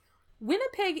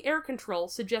Winnipeg Air Control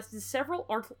suggested several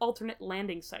alternate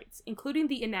landing sites, including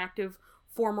the inactive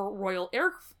former Royal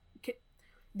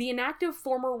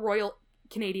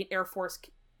Canadian Air Force.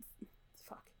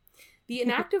 The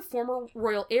inactive former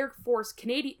Royal Air Force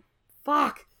Canadian.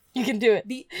 Fuck. You can do it.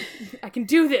 I can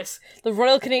do this. The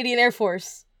Royal Canadian Air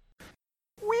Force.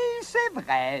 Oui, c'est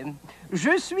vrai.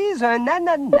 Je suis un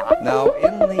ananas. Now,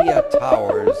 in the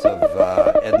towers of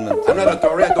Edmonton... I'm not a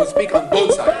Tourette. I don't speak on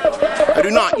both sides. I do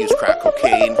not use crack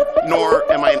cocaine,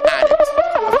 nor am I an addict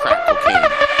of crack cocaine.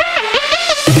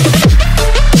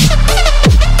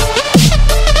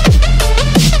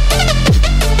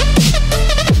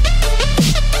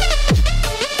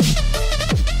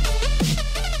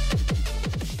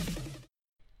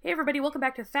 Hey everybody, welcome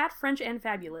back to Fat, French, and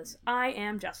Fabulous. I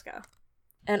am Jessica.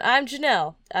 And I'm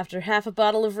Janelle, after half a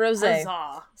bottle of rosé.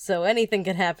 Huzzah. So anything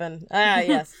can happen. Ah,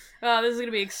 yes. This is going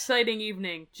to be an exciting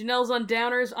evening. Janelle's on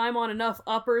downers, I'm on enough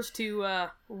uppers to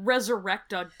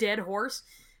resurrect a dead horse.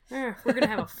 We're going to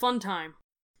have a fun time.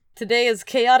 Today is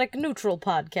Chaotic Neutral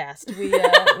Podcast. We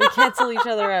cancel each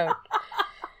other out.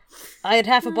 I had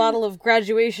half a bottle of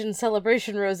graduation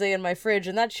celebration rosé in my fridge,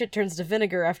 and that shit turns to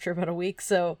vinegar after about a week,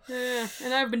 so...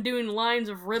 and I've been doing lines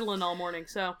of Ritalin all morning,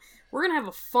 so we're gonna have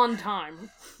a fun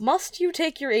time. Must you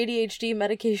take your ADHD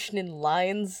medication in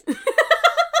lines?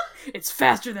 It's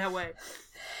faster that way.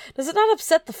 Does it not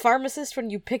upset the pharmacist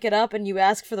when you pick it up and you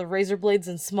ask for the razor blades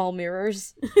and small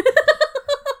mirrors?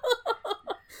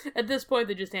 At this point,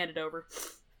 they just hand it over.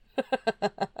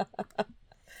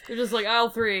 They're just like, aisle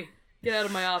 3. Get out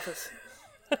of my office.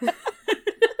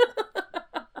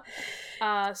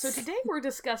 So today we're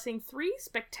discussing 3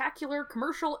 spectacular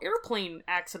commercial airplane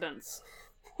accidents.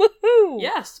 Woohoo!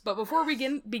 Yes, but before we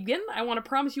begin, I want to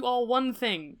promise you all one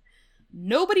thing.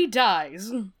 Nobody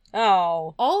dies.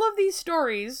 Oh. All of these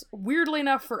stories, weirdly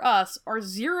enough for us, are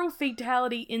zero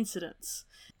fatality incidents.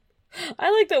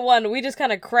 I like that one. We just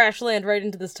kind of crash land right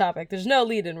into this topic. There's no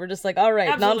lead-in. We're just like,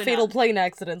 alright, non-fatal plane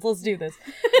accidents. Let's do this.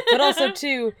 But also,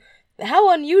 too...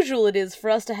 how unusual it is for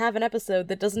us to have an episode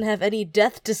that doesn't have any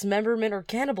death, dismemberment, or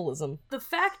cannibalism. The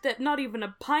fact that not even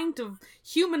a pint of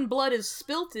human blood is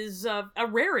spilt is a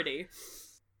rarity.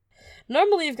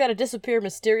 Normally you've got to disappear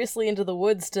mysteriously into the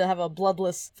woods to have a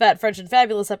bloodless, Fat, French, and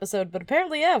Fabulous episode, but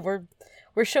apparently, yeah,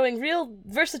 we're showing real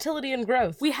versatility and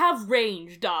growth. We have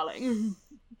range, darling.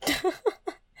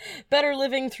 Better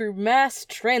living through mass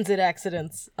transit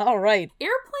accidents. Alright.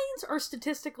 Airplanes are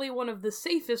statistically one of the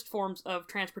safest forms of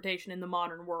transportation in the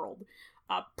modern world.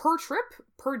 Per trip,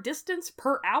 per distance,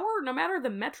 per hour, no matter the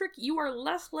metric, you are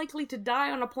less likely to die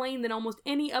on a plane than almost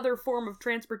any other form of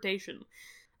transportation.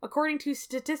 According to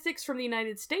statistics from the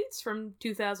United States, from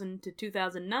 2000 to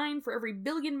 2009, for every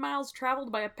billion miles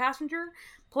traveled by a passenger,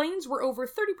 planes were over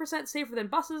 30% safer than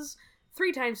buses,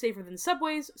 3 times safer than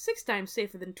subways, 6 times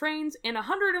safer than trains, and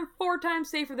 104 times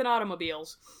safer than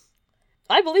automobiles.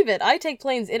 I believe it. I take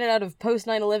planes in and out of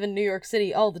post-9/11 New York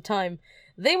City all the time.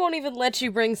 They won't even let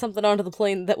you bring something onto the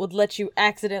plane that would let you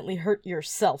accidentally hurt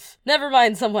yourself. Never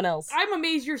mind someone else. I'm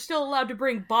amazed you're still allowed to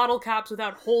bring bottle caps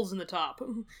without holes in the top,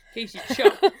 in case you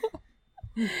choke.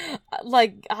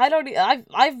 Like,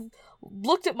 I've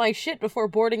looked at my shit before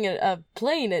boarding a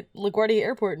plane at LaGuardia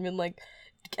Airport and been like,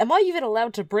 am I even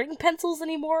allowed to bring pencils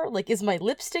anymore? Like, is my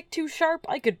lipstick too sharp?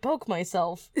 I could poke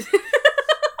myself.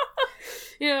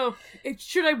 You know,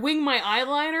 should I wing my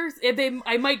eyeliner?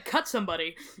 I might cut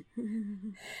somebody.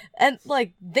 And,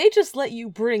 like, they just let you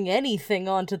bring anything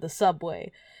onto the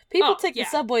subway. People take the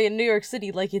subway in New York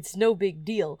City like it's no big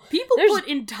deal. People put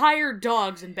entire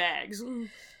dogs in bags.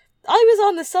 I was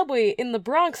on the subway in the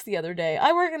Bronx the other day.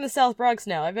 I work in the South Bronx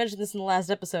now. I mentioned this in the last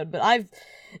episode, but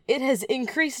it has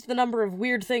increased the number of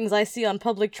weird things I see on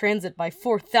public transit by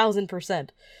 4,000%.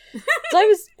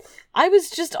 So I was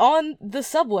just on the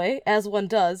subway, as one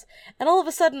does, and all of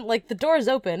a sudden, like, the doors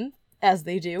open, as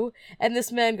they do, and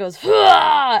this man goes,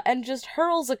 "Hurrah!" and just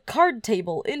hurls a card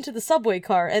table into the subway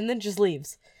car, and then just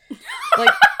leaves. Like...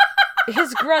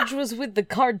 his grudge was with the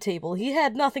card table. He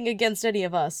had nothing against any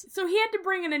of us. So he had to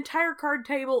bring an entire card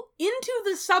table into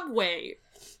the subway.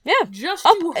 Yeah. Just to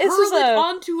hurl it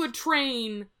onto a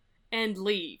train and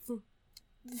leave.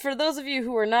 For those of you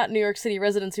who are not New York City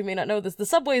residents who may not know this, the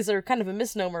subways are kind of a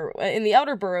misnomer. In the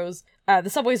outer boroughs, the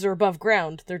subways are above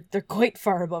ground. They're quite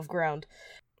far above ground.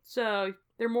 So,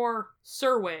 they're more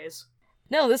surways.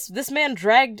 No, this man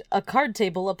dragged a card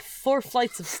table up 4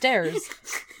 flights of stairs.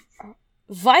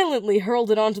 Violently hurled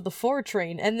it onto the 4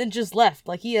 train, and then just left,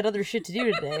 like he had other shit to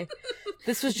do today.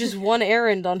 This was just one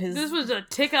errand on his... This was a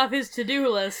tick off his to-do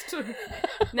list.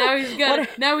 Now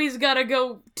he's gotta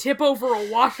go tip over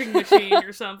a washing machine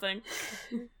or something.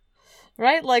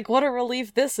 Right? Like, what a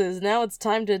relief this is. Now it's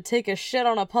time to take a shit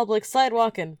on a public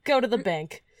sidewalk and go to the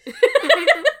bank.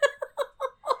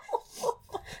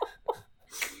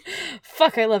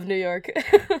 Fuck, I love New York.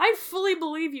 I fully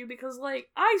believe you because, like,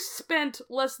 I spent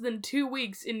less than 2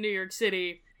 weeks in New York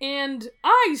City, and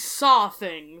I saw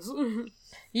things.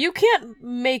 You can't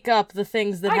make up the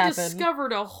things that I happen.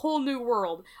 discovered a whole new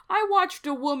world. I watched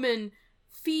a woman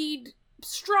feed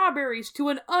strawberries to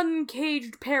an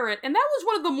uncaged parrot, and that was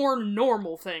one of the more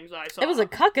normal things I saw. It was a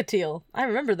cockatiel. I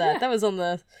remember that. Yeah. That was on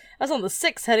the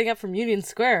 6 heading up from Union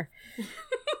Square.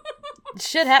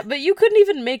 Shit but you couldn't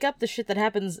even make up the shit that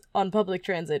happens on public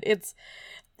transit.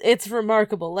 It's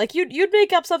remarkable. Like, you'd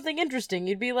make up something interesting.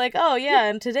 You'd be like, oh yeah,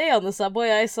 and today on the subway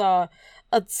I saw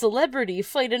a celebrity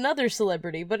fight another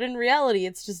celebrity, but in reality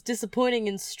it's just disappointing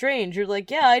and strange. You're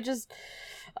like, yeah,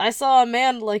 I saw a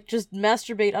man, like, just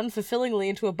masturbate unfulfillingly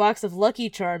into a box of Lucky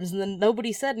Charms, and then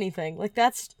nobody said anything. Like,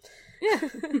 that's... Yeah.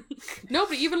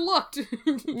 Nobody even looked.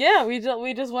 Yeah, we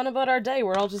just went about our day.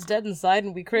 We're all just dead inside,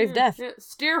 and we crave death. Yeah.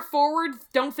 Stare forward,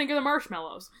 don't think of the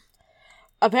marshmallows.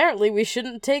 Apparently, we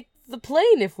shouldn't take the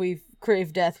plane if we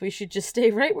crave death. We should just stay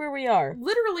right where we are.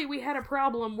 Literally, we had a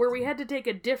problem where we had to take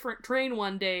a different train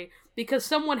one day because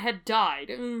someone had died.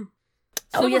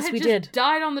 Someone yes, had we just did.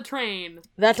 died on the train.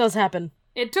 That does happen.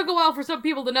 It took a while for some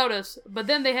people to notice, but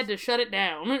then they had to shut it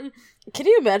down. Can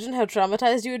you imagine how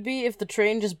traumatized you would be if the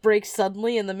train just breaks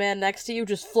suddenly and the man next to you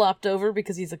just flopped over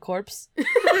because he's a corpse?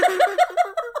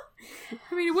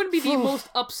 I mean, it wouldn't be the most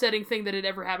upsetting thing that had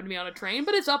ever happened to me on a train,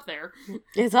 but it's up there.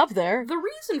 It's up there. The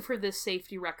reason for this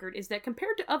safety record is that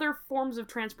compared to other forms of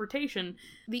transportation,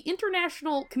 the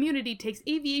international community takes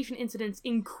aviation incidents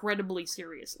incredibly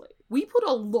seriously. We put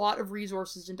a lot of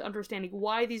resources into understanding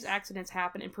why these accidents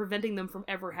happen and preventing them from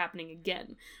ever happening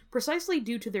again, precisely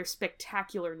due to their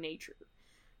spectacular nature.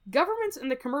 Governments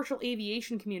and the commercial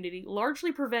aviation community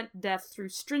largely prevent death through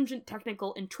stringent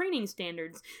technical and training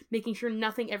standards, making sure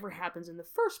nothing ever happens in the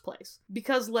first place.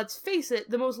 Because, let's face it,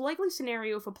 the most likely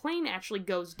scenario if a plane actually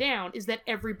goes down is that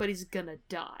everybody's gonna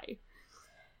die.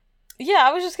 Yeah,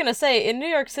 I was just gonna say, in New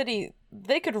York City,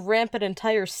 they could ramp an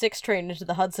entire 6 train into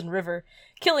the Hudson River,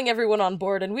 killing everyone on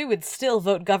board, and we would still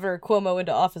vote Governor Cuomo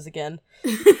into office again.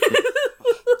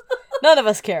 None of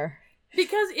us care.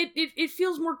 Because it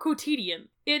feels more quotidian.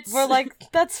 We're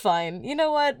like, that's fine. You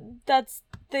know what?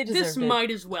 They deserve this it. might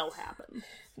as well happen.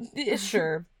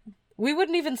 Sure. We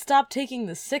wouldn't even stop taking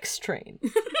the 6 train.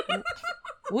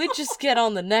 We'd just get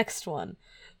on the next one.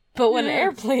 But when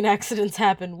airplane accidents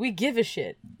happen, we give a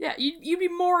shit. Yeah, you'd be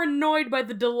more annoyed by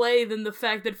the delay than the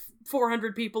fact that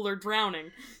 400 people are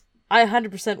drowning. I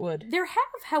 100% would. There have,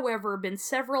 however, been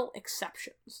several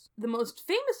exceptions. The most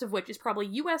famous of which is probably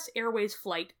U.S. Airways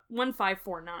Flight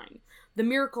 1549, The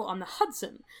Miracle on the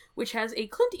Hudson, which has a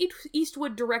Clint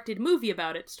Eastwood-directed movie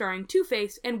about it, starring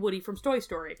Two-Face and Woody from Toy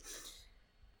Story.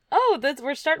 Oh,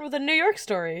 we're starting with a New York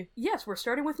story. Yes, we're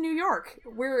starting with New York.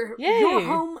 We're Yay. Your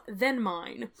home, then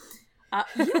mine.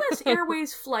 U.S.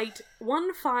 Airways Flight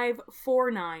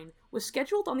 1549 was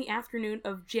scheduled on the afternoon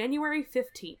of January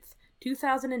 15th,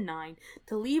 2009,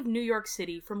 to leave New York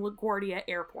City from LaGuardia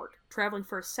Airport, traveling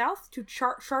first south to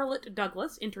Charlotte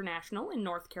Douglas International in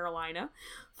North Carolina,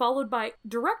 followed by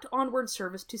direct onward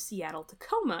service to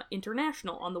Seattle-Tacoma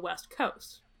International on the West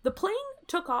Coast. The plane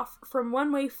took off from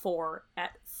runway 4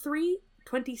 at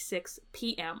 3:26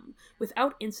 p.m.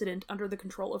 without incident under the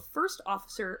control of First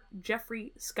Officer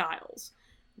Jeffrey Skiles.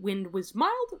 Wind was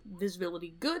mild,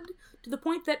 visibility good, to the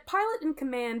point that pilot in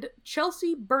command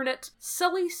Chelsea Burnett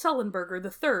Sully Sullenberger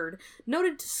III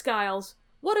noted to Skiles,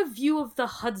 "What a view of the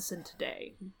Hudson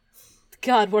today."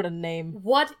 God, what a name.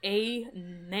 What a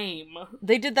name.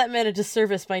 They did that man a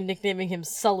disservice by nicknaming him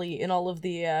Sully in all of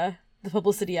the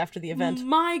publicity after the event.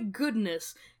 My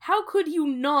goodness, how could you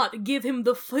not give him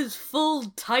his full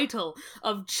title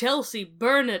of Chelsea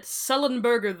Burnett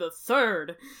Sullenberger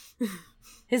III?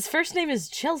 His first name is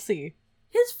Chelsea.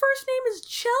 His first name is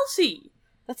Chelsea.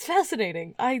 That's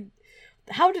fascinating.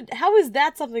 How is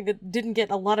that something that didn't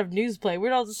get a lot of news play?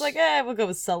 We're all just like, we'll go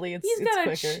with Sully. It's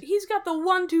quicker. He's got the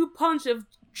 1-2 punch of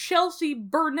Chelsea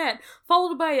Burnett,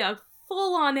 followed by a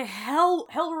full-on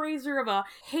hellraiser of a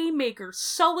haymaker,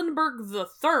 Sullenberg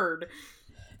III.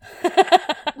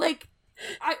 Like,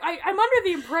 I'm under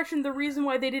the impression the reason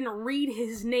why they didn't read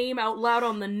his name out loud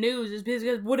on the news is because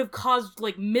it would have caused,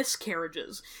 like,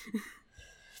 miscarriages.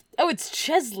 Oh, it's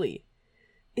Chesley.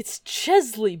 It's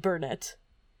Chesley Burnett.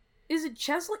 Is it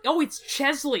Chesley? Oh, it's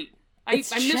Chesley. I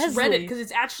misread it because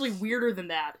it's actually weirder than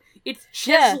that. It's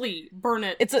Chesley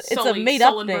Burnett. It's a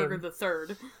made-up name. Sullenberger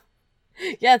III.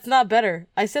 Yeah, it's not better.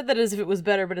 I said that as if it was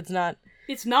better, but it's not.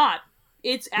 It's not.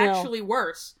 It's actually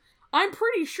worse. I'm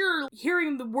pretty sure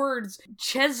hearing the words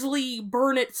Chesley,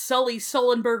 Burnett, Sully,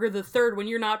 Sullenberger III when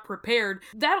you're not prepared,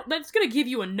 that's gonna give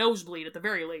you a nosebleed at the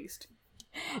very least.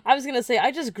 I was gonna say,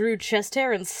 I just grew chest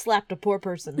hair and slapped a poor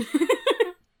person.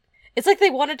 It's like they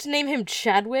wanted to name him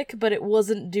Chadwick, but it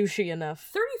wasn't douchey enough.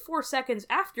 34 seconds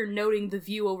after noting the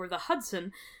view over the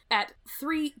Hudson, at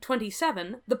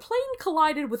 3:27, the plane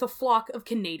collided with a flock of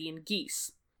Canadian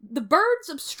geese. The birds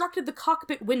obstructed the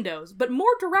cockpit windows, but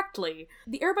more directly,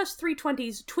 the Airbus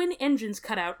 320's twin engines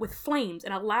cut out with flames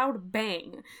and a loud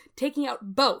bang, taking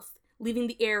out both, leaving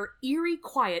the air eerie,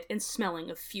 quiet, and smelling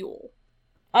of fuel.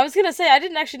 I was gonna say, I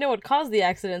didn't actually know what caused the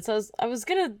accident, so I was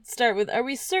gonna start with, are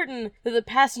we certain that the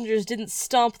passengers didn't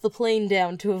stomp the plane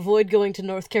down to avoid going to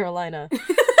North Carolina?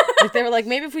 Like, they were like,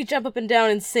 maybe if we jump up and down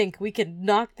and sink, we can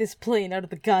knock this plane out of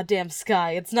the goddamn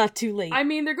sky. It's not too late. I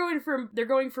mean, they're going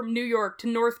from New York to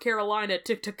North Carolina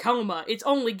to Tacoma. It's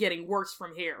only getting worse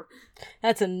from here.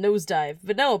 That's a nosedive.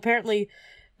 But no, apparently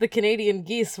the Canadian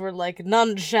geese were like,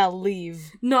 none shall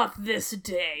leave. Not this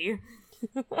day.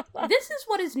 This is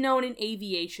what is known in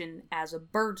aviation as a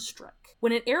bird strike,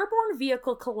 when an airborne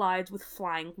vehicle collides with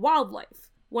flying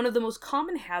wildlife, one of the most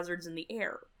common hazards in the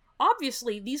air.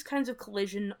 Obviously, these kinds of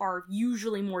collision are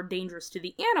usually more dangerous to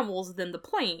the animals than the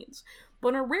planes,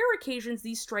 but on rare occasions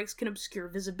these strikes can obscure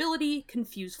visibility,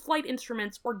 confuse flight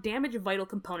instruments, or damage vital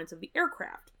components of the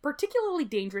aircraft. Particularly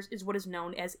dangerous is what is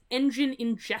known as engine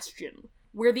ingestion,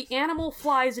 where the animal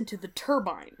flies into the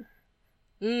turbine.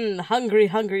 Hungry,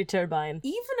 hungry turbine.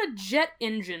 Even a jet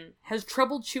engine has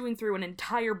trouble chewing through an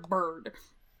entire bird,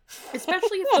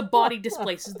 especially if the body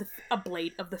displaces a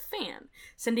blade of the fan,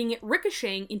 sending it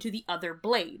ricocheting into the other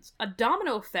blades, a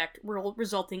domino effect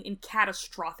resulting in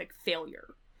catastrophic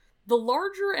failure. The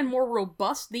larger and more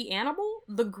robust the animal,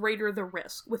 the greater the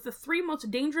risk, with the three most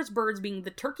dangerous birds being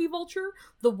the turkey vulture,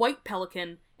 the white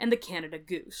pelican, and the Canada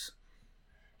goose.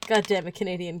 God damn it,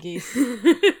 Canadian geese.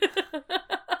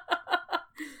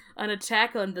 An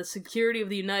attack on the security of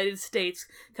the United States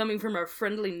coming from our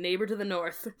friendly neighbor to the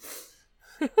north.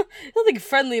 Nothing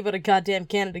friendly about a goddamn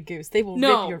Canada goose. They will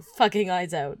rip your fucking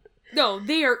eyes out. No,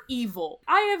 they are evil.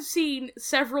 I have seen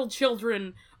several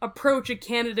children approach a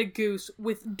Canada goose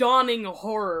with dawning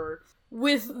horror,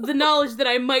 with the knowledge that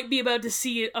I might be about to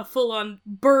see a full-on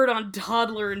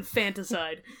bird-on-toddler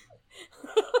infanticide.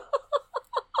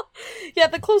 Yeah,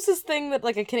 the closest thing that,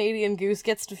 like, a Canadian goose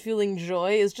gets to feeling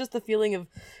joy is just the feeling of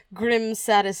grim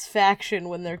satisfaction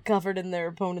when they're covered in their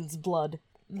opponent's blood.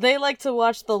 They like to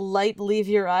watch the light leave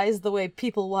your eyes the way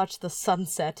people watch the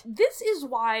sunset. This is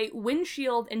why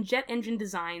windshield and jet engine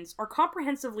designs are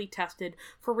comprehensively tested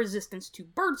for resistance to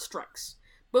bird strikes,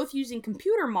 both using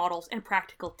computer models and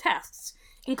practical tests,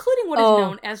 including what is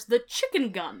known as the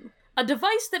chicken gun, a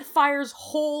device that fires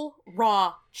whole,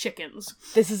 raw chickens.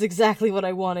 This is exactly what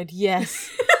I wanted, yes.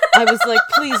 I was like,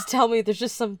 please tell me there's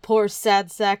just some poor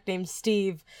sad sack named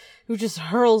Steve who just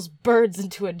hurls birds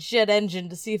into a jet engine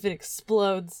to see if it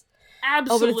explodes.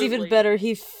 Absolutely. Oh, but it's even better,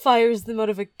 he fires them out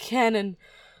of a cannon.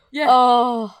 Yeah.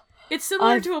 Oh. It's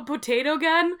similar to a potato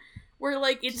gun, where,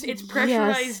 like, it's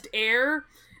pressurized air,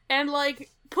 and, like,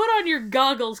 put on your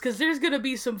goggles, because there's gonna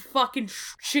be some fucking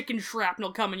chicken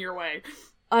shrapnel coming your way.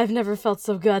 I've never felt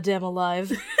so goddamn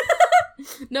alive.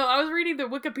 No, I was reading the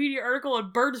Wikipedia article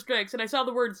on bird strikes, and I saw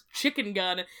the words chicken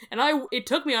gun, and it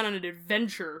took me on an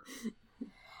adventure.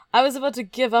 I was about to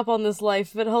give up on this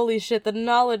life, but holy shit, the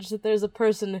knowledge that there's a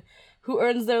person who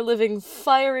earns their living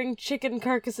firing chicken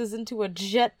carcasses into a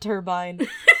jet turbine.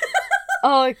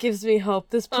 Oh, it gives me hope.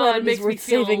 This planet is worth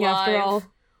saving after all.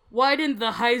 Why didn't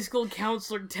the high school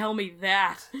counselor tell me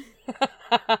that?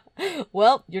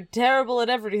 Well, you're terrible at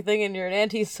everything and you're an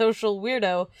antisocial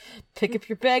weirdo. Pick up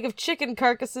your bag of chicken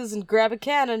carcasses and grab a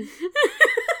cannon.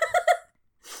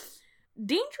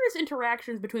 Dangerous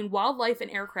interactions between wildlife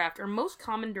and aircraft are most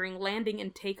common during landing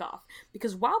and takeoff,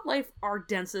 because wildlife are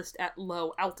densest at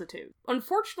low altitude.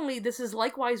 Unfortunately, this is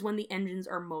likewise when the engines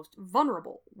are most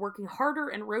vulnerable, working harder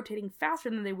and rotating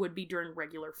faster than they would be during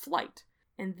regular flight.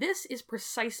 And this is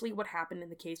precisely what happened in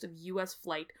the case of US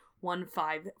Flight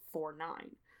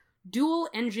 1549. Dual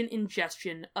engine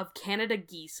ingestion of Canada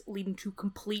geese leading to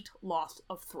complete loss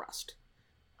of thrust.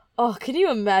 Oh, can you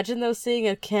imagine, though, seeing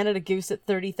a Canada goose at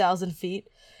 30,000 feet?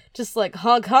 Just like,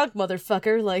 honk honk,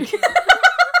 motherfucker, like...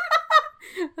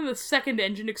 And the second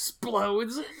engine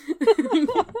explodes.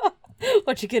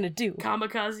 What you gonna do?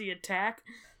 Kamikaze attack.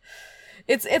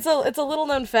 It's a little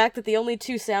known fact that the only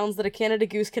two sounds that a Canada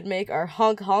goose can make are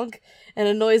honk honk and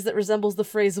a noise that resembles the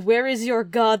phrase, "Where is your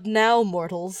god now,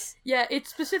 mortals?" Yeah, it's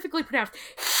specifically pronounced.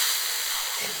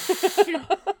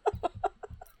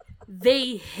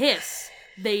 They hiss.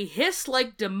 They hiss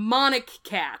like demonic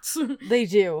cats. They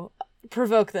do.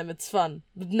 Provoke them, it's fun.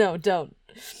 No, don't.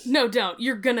 No, don't.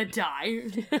 You're gonna die.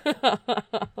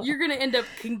 You're gonna end up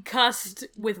concussed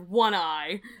with one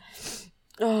eye.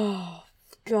 Oh,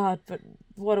 God, but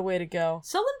what a way to go.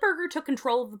 Sullenberger took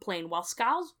control of the plane while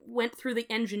Skiles went through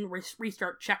the engine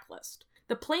restart checklist.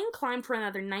 The plane climbed for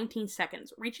another 19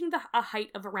 seconds, reaching a height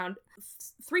of around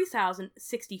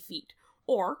 3,060 feet,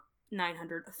 or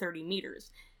 930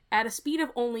 meters, at a speed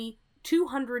of only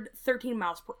 213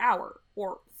 miles per hour,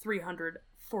 or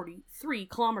 343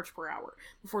 kilometers per hour,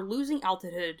 before losing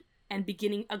altitude and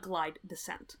beginning a glide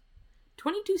descent.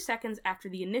 22 seconds after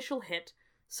the initial hit,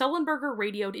 Sullenberger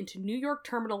radioed into New York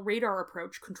Terminal Radar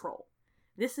Approach Control.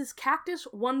 "This is Cactus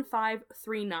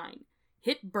 1539.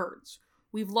 Hit birds.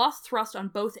 We've lost thrust on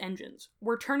both engines.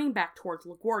 We're turning back towards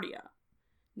LaGuardia."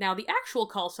 Now, the actual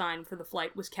call sign for the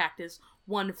flight was Cactus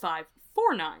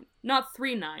 1549, not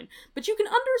 39, but you can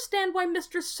understand why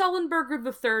Mr. Sullenberger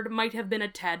III might have been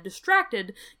a tad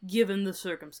distracted, given the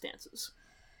circumstances.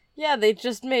 Yeah, they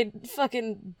just made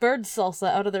fucking bird salsa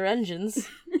out of their engines.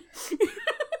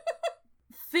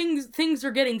 Things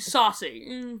are getting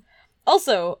saucy.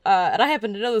 Also, and I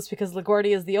happen to know this because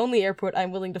LaGuardia is the only airport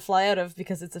I'm willing to fly out of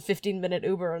because it's a 15-minute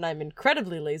Uber and I'm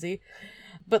incredibly lazy.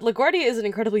 But LaGuardia is an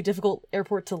incredibly difficult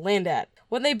airport to land at.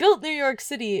 When they built New York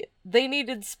City, they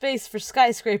needed space for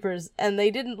skyscrapers, and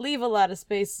they didn't leave a lot of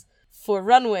space for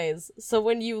runways. So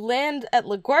when you land at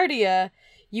LaGuardia,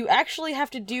 you actually have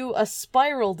to do a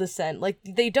spiral descent. Like,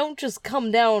 they don't just come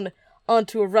down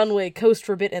onto a runway, coast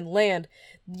for a bit, and land.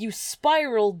 You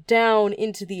spiral down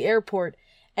into the airport,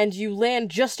 and you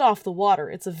land just off the water.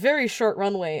 It's a very short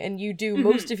runway, and you do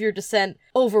most of your descent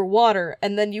over water,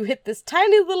 and then you hit this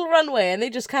tiny little runway, and they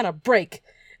just kind of break,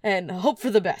 and hope for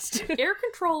the best. Air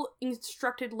Control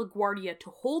instructed LaGuardia to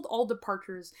hold all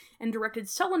departures and directed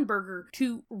Sullenberger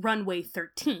to runway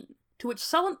 13, to which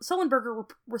Sullenberger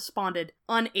responded,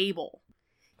 unable.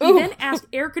 He then asked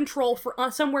Air Control for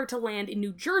somewhere to land in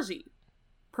New Jersey.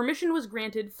 Permission was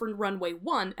granted for runway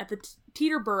 1 at the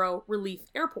Teterboro Relief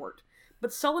Airport, but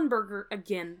Sullenberger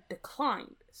again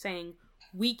declined, saying,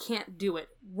 "We can't do it.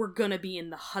 We're gonna be in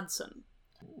the Hudson."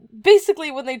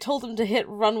 Basically, when they told him to hit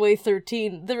runway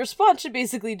 13, the response should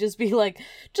basically just be like,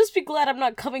 just be glad I'm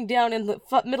not coming down in the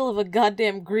middle of a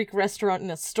goddamn Greek restaurant in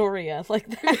Astoria. Like,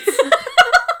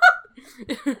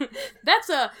 that's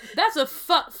a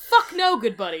fuck no,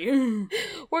 good buddy.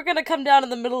 We're gonna come down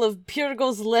in the middle of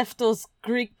Pyrgos Leftos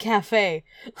Greek Cafe.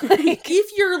 Like,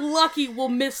 if you're lucky, we'll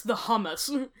miss the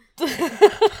hummus.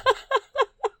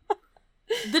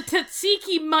 The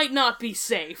tzatziki might not be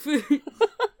safe.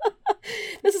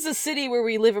 This is a city where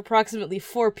we live approximately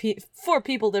four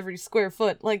people to every square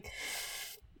foot. Like,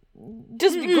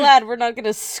 just be glad we're not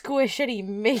gonna squish any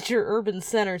major urban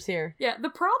centers here. Yeah, the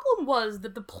problem was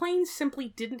that the plane simply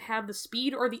didn't have the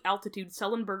speed or the altitude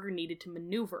Sullenberger needed to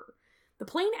maneuver. The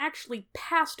plane actually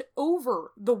passed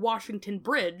over the Washington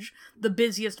Bridge, the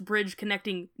busiest bridge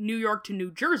connecting New York to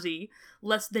New Jersey,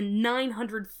 less than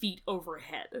 900 feet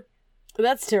overhead.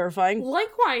 That's terrifying.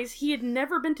 Likewise, he had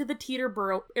never been to the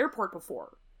Teterboro Airport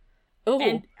before. Oh.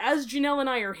 And as Janelle and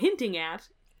I are hinting at,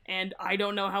 and I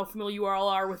don't know how familiar you all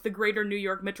are with the greater New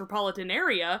York metropolitan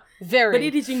area, Very. but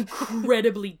it is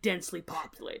incredibly densely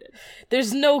populated.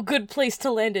 There's no good place to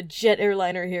land a jet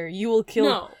airliner here. You will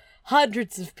kill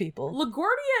hundreds of people.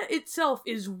 LaGuardia itself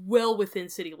is well within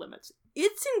city limits.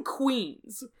 It's in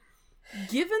Queens.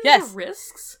 Given the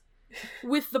risks,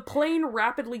 with the plane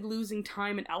rapidly losing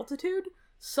time and altitude,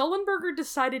 Sullenberger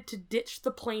decided to ditch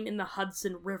the plane in the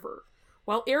Hudson River,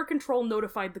 while Air Control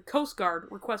notified the Coast Guard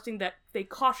requesting that they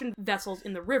caution vessels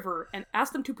in the river and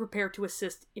asked them to prepare to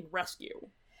assist in rescue.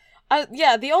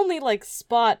 Yeah, the only,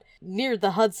 spot near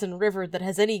the Hudson River that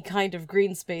has any kind of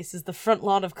green space is the front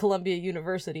lawn of Columbia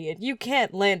University, and you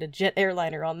can't land a jet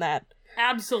airliner on that.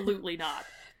 Absolutely not.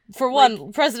 For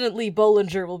one, President Lee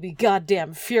Bollinger will be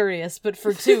goddamn furious, but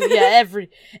for two, yeah,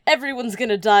 everyone's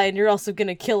gonna die, and you're also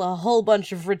gonna kill a whole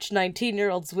bunch of rich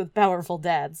 19-year-olds with powerful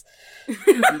dads.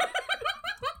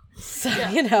 So,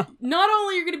 Not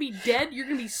only are you gonna be dead, you're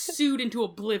gonna be sued into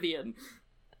oblivion.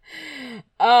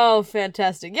 Oh,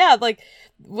 fantastic. Yeah,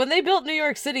 when they built New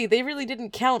York City, they really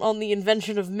didn't count on the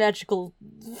invention of magical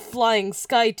flying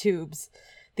sky tubes.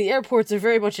 The airports are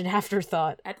very much an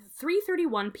afterthought. At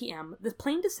 3:31 p.m., the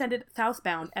plane descended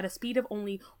southbound at a speed of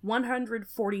only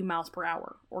 140 miles per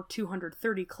hour, or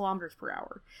 230 kilometers per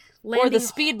hour. Or the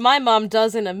speed my mom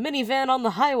does in a minivan on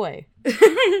the highway.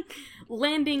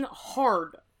 Landing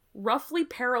hard, roughly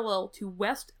parallel to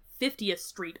West 50th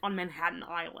Street on Manhattan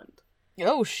Island.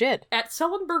 Oh, shit. At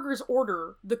Sullenberger's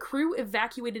order, the crew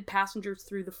evacuated passengers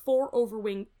through the 4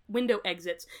 overwing window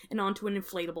exits and onto an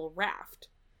inflatable raft.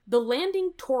 The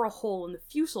landing tore a hole in the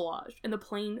fuselage, and the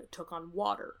plane took on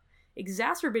water.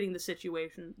 Exacerbating the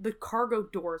situation, the cargo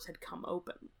doors had come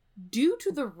open. Due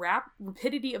to the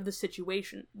rapidity of the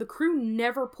situation, the crew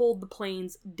never pulled the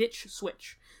plane's ditch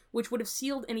switch, which would have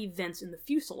sealed any vents in the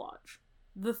fuselage.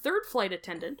 The third flight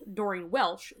attendant, Doreen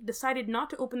Welsh, decided not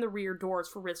to open the rear doors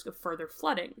for risk of further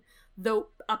flooding, though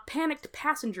a panicked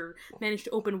passenger managed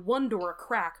to open one door a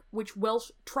crack, which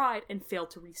Welsh tried and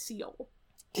failed to reseal.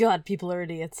 God, people are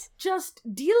idiots. Just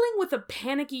dealing with a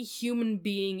panicky human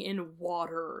being in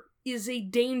water is a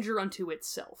danger unto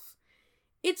itself.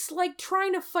 It's like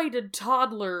trying to fight a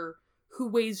toddler who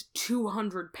weighs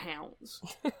 200 pounds.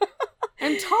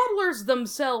 And toddlers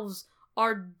themselves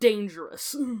are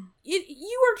dangerous.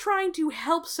 You are trying to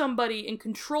help somebody and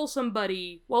control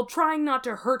somebody while trying not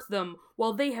to hurt them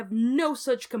while they have no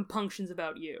such compunctions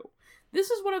about you. This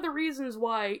is one of the reasons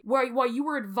why you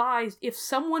were advised, if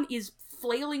someone is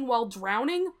flailing while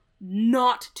drowning,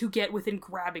 not to get within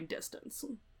grabbing distance.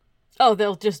 Oh,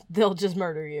 they'll just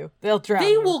murder you. They'll drown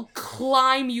They you. will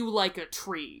climb you like a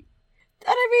tree.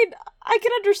 And I mean, I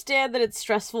can understand that it's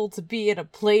stressful to be in a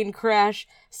plane crash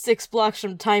 6 blocks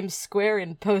from Times Square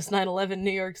in post-9/11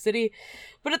 New York City,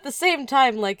 but at the same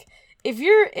time, like, if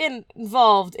you're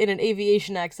involved in an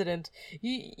aviation accident,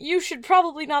 you should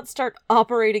probably not start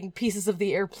operating pieces of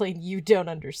the airplane you don't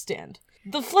understand.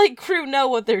 The flight crew know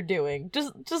what they're doing.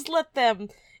 Just let them.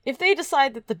 If they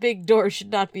decide that the big door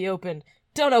should not be open,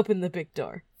 don't open the big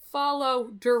door.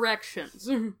 Follow directions.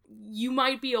 You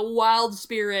might be a wild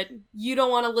spirit, you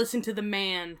don't want to listen to the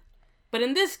man. But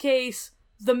in this case,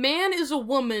 the man is a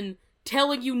woman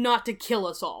telling you not to kill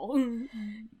us all.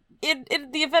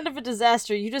 In the event of a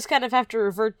disaster, you just kind of have to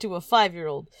revert to a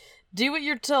 5-year-old. Do what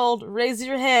you're told, raise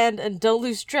your hand, and don't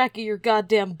lose track of your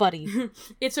goddamn buddy.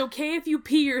 It's okay if you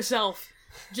pee yourself.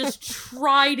 Just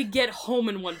try to get home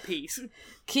in one piece.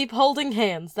 Keep holding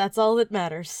hands, that's all that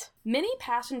matters. Many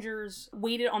passengers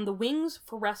waited on the wings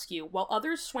for rescue, while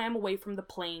others swam away from the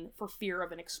plane for fear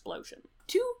of an explosion.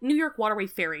 2 New York Waterway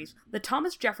ferries, the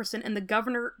Thomas Jefferson and the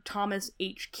Governor Thomas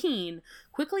H. Keene,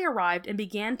 quickly arrived and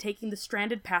began taking the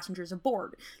stranded passengers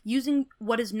aboard, using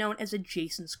what is known as a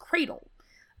Jason's cradle,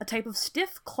 a type of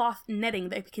stiff cloth netting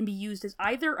that can be used as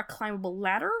either a climbable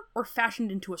ladder or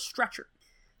fashioned into a stretcher.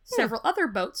 Several other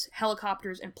boats,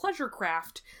 helicopters, and pleasure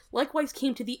craft likewise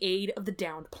came to the aid of the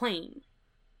downed plane.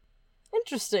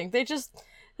 Interesting. There's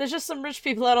just some rich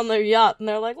people out on their yacht, and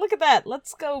they're like, look at that,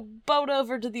 let's go boat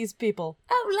over to these people.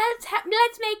 Oh,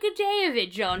 let's make a day of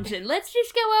it, Johnson. Let's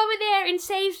just go over there and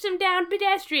save some downed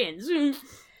pedestrians.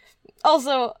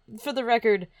 Also, for the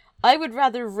record, I would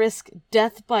rather risk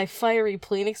death by fiery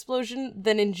plane explosion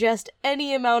than ingest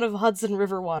any amount of Hudson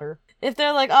River water. If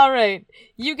they're like, alright,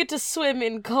 you get to swim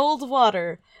in cold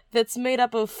water that's made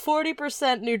up of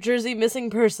 40% New Jersey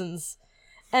missing persons,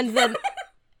 and then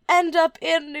end up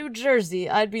in New Jersey,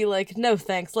 I'd be like, no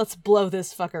thanks, let's blow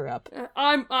this fucker up.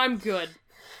 I'm good.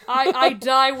 I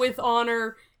die with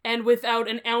honor and without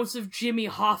an ounce of Jimmy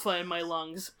Hoffa in my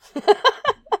lungs.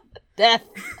 Death.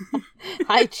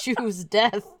 I choose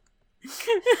death.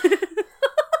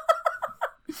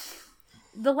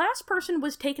 The last person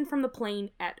was taken from the plane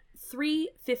at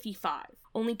 3:55,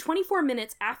 only 24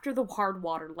 minutes after the hard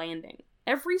water landing.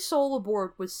 Every soul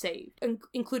aboard was saved,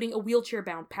 including a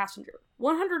wheelchair-bound passenger.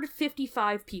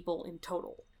 155 people in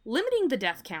total, limiting the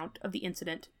death count of the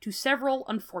incident to several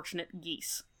unfortunate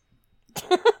geese.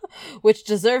 Which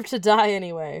deserve to die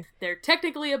anyway. They're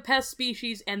technically a pest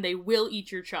species, and they will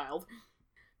eat your child.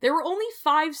 There were only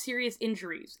 5 serious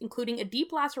injuries, including a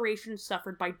deep laceration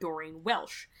suffered by Doreen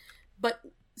Welsh, but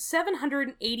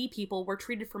 780 people were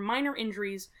treated for minor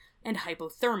injuries and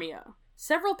hypothermia.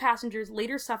 Several passengers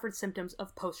later suffered symptoms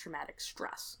of post-traumatic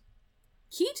stress.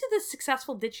 Key to the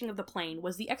successful ditching of the plane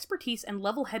was the expertise and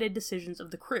level-headed decisions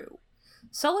of the crew.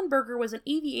 Sullenberger was an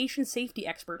aviation safety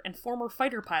expert and former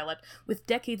fighter pilot with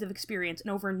decades of experience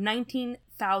and over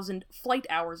 19,000 flight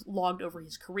hours logged over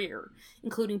his career,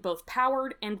 including both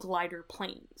powered and glider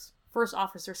planes. First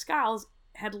Officer Skiles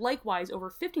had likewise over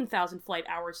 15,000 flight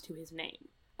hours to his name.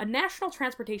 A National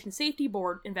Transportation Safety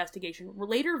Board investigation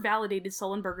later validated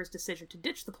Sullenberger's decision to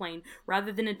ditch the plane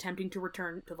rather than attempting to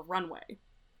return to the runway.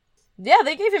 Yeah,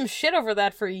 they gave him shit over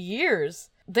that for years.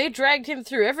 They dragged him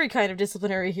through every kind of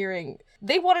disciplinary hearing.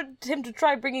 They wanted him to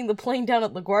try bringing the plane down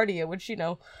at LaGuardia, which,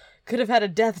 could have had a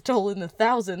death toll in the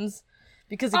thousands.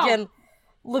 Because, again,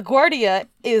 LaGuardia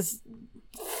is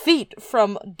feet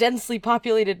from densely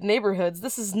populated neighborhoods.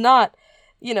 This is not,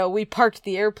 we parked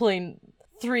the airplane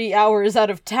 3 hours out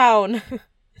of town.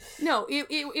 No,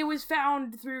 it was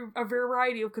found through a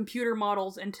variety of computer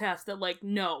models and tests that, like,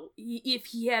 no, if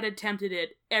he had attempted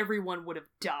it, everyone would have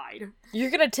died.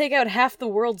 You're gonna take out half the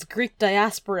world's Greek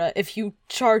diaspora if you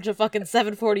charge a fucking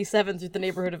 747 through the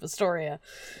neighborhood of Astoria.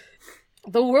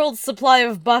 The world's supply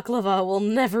of baklava will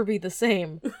never be the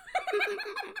same.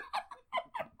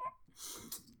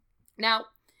 Now,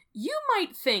 you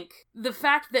might think the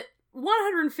fact that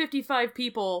 155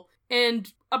 people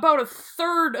and about a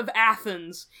third of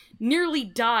Athens nearly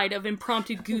died of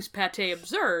impromptu goose pate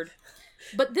absurd,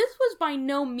 but this was by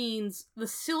no means the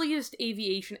silliest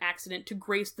aviation accident to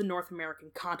grace the North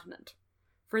American continent.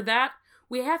 For that,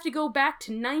 we have to go back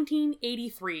to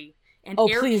 1983 and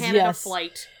Air Canada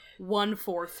Flight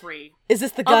 143. Is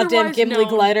this the goddamn Gimli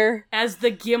glider? As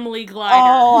the Gimli glider.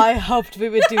 Oh, I hoped we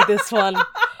would do this one.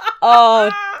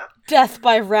 Oh, death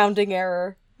by rounding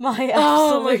error. My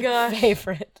absolute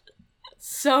favorite.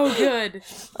 So good.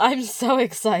 I'm so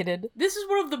excited. This is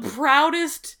one of the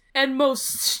proudest and most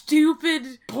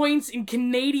stupid points in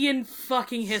Canadian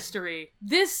fucking history.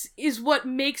 This is what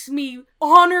makes me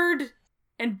honored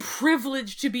and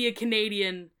privileged to be a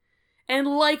Canadian, and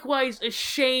likewise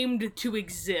ashamed to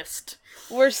exist.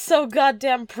 We're so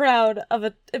goddamn proud of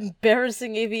an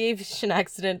embarrassing aviation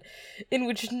accident in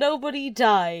which nobody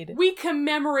died. We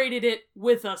commemorated it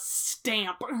with a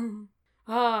stamp.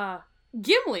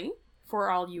 Gimli, for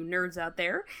all you nerds out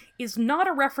there, is not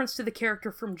a reference to the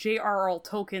character from J.R.R.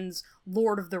 Tolkien's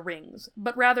Lord of the Rings,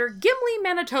 but rather Gimli,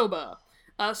 Manitoba,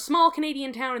 a small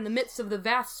Canadian town in the midst of the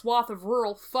vast swath of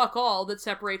rural fuck-all that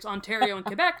separates Ontario and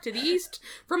Quebec to the east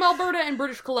from Alberta and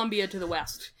British Columbia to the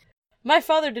west. My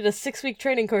father did a 6-week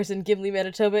training course in Gimli,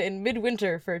 Manitoba in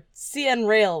midwinter for CN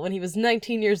Rail when he was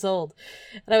 19 years old.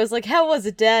 And I was like, how was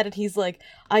it, Dad? And he's like,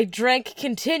 I drank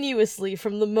continuously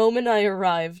from the moment I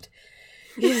arrived.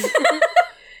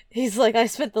 He's like, I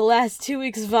spent the last 2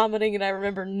 weeks vomiting and I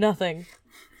remember nothing.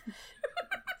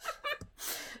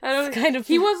 It's kind of...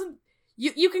 He wasn't...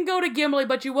 You can go to Gimli,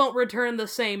 but you won't return the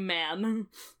same man.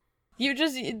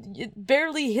 It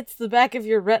barely hits the back of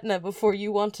your retina before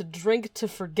you want to drink to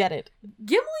forget it.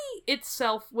 Gimli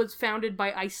itself was founded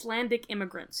by Icelandic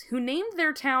immigrants, who named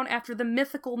their town after the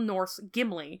mythical Norse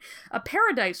Gimli, a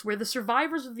paradise where the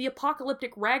survivors of the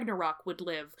apocalyptic Ragnarok would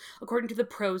live, according to the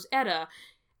Prose Edda,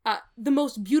 the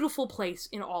most beautiful place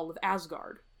in all of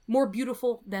Asgard. More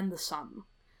beautiful than the sun.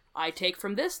 I take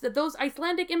from this that those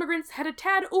Icelandic immigrants had a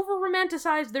tad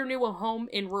over-romanticized their new home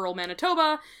in rural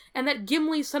Manitoba, and that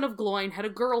Gimli, son of Gloin, had a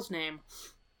girl's name.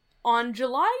 On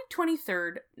July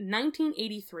 23rd,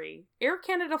 1983, Air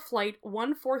Canada Flight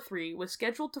 143 was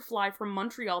scheduled to fly from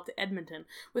Montreal to Edmonton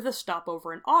with a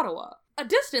stopover in Ottawa, a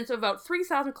distance of about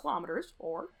 3,000 kilometers,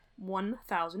 or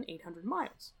 1,800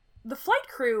 miles. The flight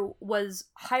crew was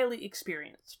highly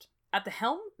experienced. At the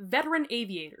helm, veteran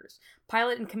aviators,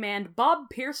 pilot in command Bob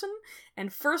Pearson,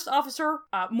 and First Officer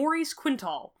Maurice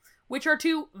Quintal, which are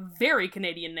two very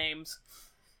Canadian names.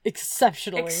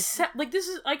 Exceptionally. This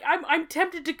is, I'm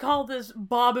tempted to call this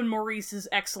Bob and Maurice's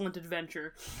Excellent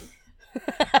Adventure.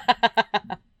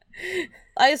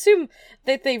 I assume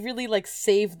that they really,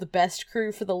 saved the best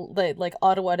crew for the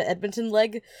Ottawa to Edmonton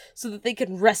leg, so that they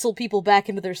can wrestle people back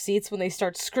into their seats when they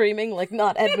start screaming,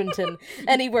 not Edmonton,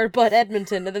 anywhere but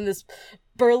Edmonton, and then this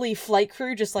burly flight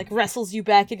crew just, wrestles you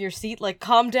back in your seat,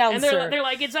 calm down, and sir. They're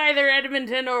like, it's either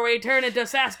Edmonton or we turn it to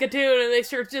Saskatoon, and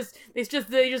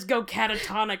they just go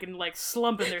catatonic and,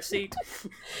 slump in their seat.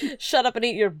 Shut up and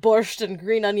eat your borscht and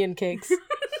green onion cakes.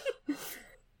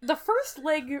 The first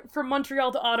leg from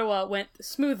Montreal to Ottawa went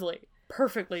smoothly.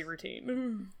 Perfectly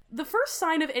routine. The first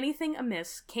sign of anything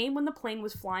amiss came when the plane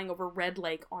was flying over Red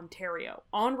Lake, Ontario,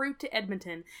 en route to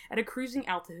Edmonton at a cruising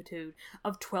altitude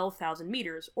of 12,000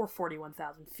 meters, or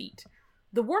 41,000 feet.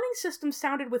 The warning system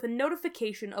sounded with a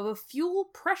notification of a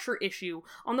fuel pressure issue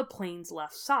on the plane's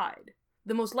left side.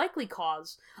 The most likely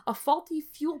cause, a faulty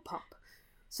fuel pump.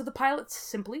 So the pilots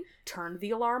simply turned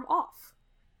the alarm off.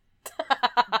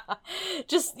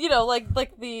 Just,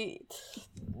 the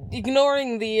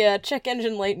ignoring the check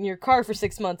engine light in your car for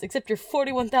 6 months, except you're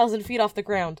 41,000 feet off the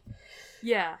ground.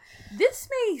 Yeah, this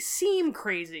may seem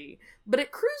crazy, but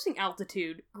at cruising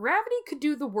altitude, gravity could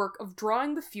do the work of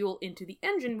drawing the fuel into the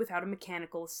engine without a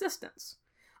mechanical assistance.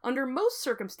 Under most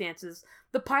circumstances,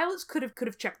 the pilots could have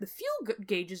checked the fuel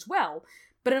gauge as well,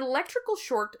 but an electrical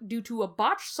short due to a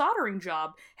botched soldering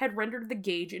job had rendered the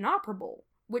gauge inoperable,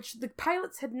 which the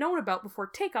pilots had known about before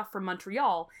takeoff from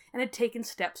Montreal and had taken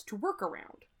steps to work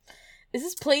around. Is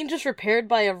this plane just repaired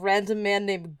by a random man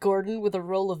named Gordon with a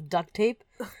roll of duct tape?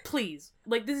 Please.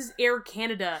 This is Air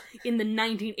Canada in the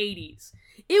 1980s.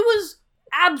 It was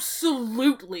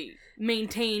absolutely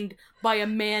maintained by a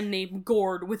man named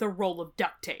Gord with a roll of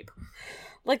duct tape.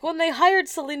 Like, when they hired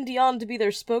Celine Dion to be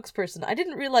their spokesperson, I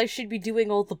didn't realize she'd be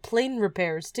doing all the plane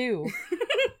repairs, too.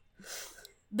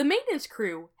 The maintenance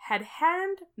crew had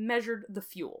hand-measured the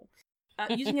fuel,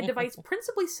 using a device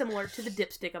principally similar to the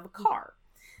dipstick of a car,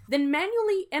 then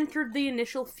manually entered the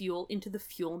initial fuel into the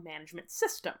fuel management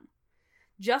system.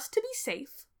 Just to be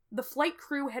safe, the flight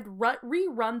crew had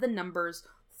rerun the numbers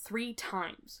 3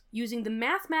 times, using the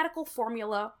mathematical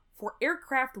formula for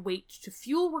aircraft weight to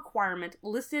fuel requirement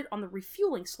listed on the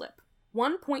refueling slip,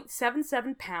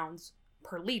 1.77 pounds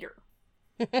per liter.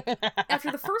 After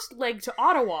the first leg to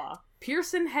Ottawa,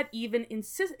 Pearson had even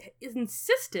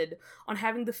insisted on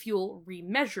having the fuel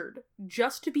remeasured,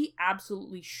 just to be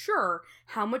absolutely sure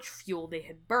how much fuel they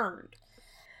had burned.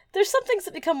 There's some things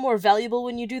that become more valuable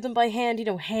when you do them by hand,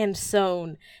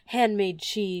 hand-sewn, handmade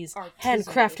cheese,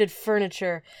 handcrafted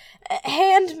furniture.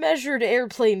 Hand-measured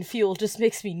airplane fuel just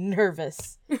makes me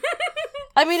nervous.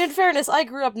 I mean, in fairness, I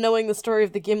grew up knowing the story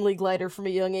of the Gimli glider from a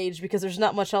young age because there's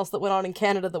not much else that went on in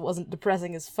Canada that wasn't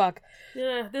depressing as fuck.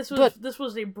 Yeah, this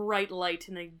was a bright light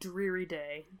in a dreary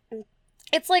day.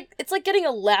 It's like getting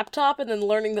a laptop and then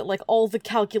learning that, like, all the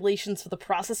calculations for the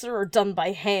processor are done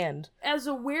by hand. As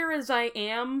aware as I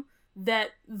am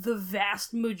that the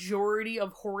vast majority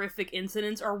of horrific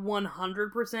incidents are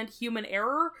 100% human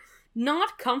error,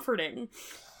 not comforting.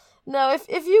 No,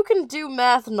 if you can do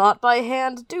math not by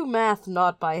hand, do math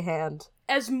not by hand.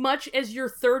 As much as your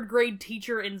 3rd grade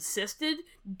teacher insisted,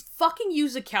 fucking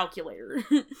use a calculator.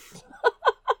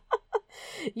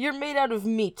 You're made out of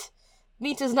meat.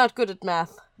 Meat is not good at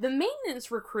math. The maintenance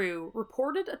crew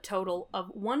reported a total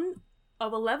of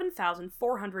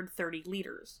 11,430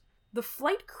 liters. The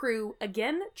flight crew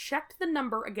again checked the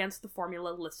number against the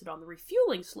formula listed on the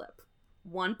refueling slip,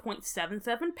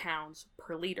 1.77 pounds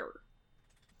per liter.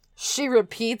 She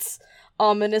repeats,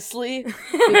 ominously,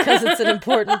 because it's an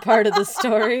important part of the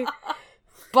story.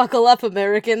 Buckle up,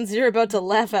 Americans, you're about to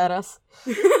laugh at us.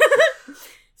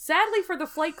 Sadly for the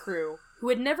flight crew, who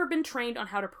had never been trained on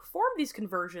how to perform these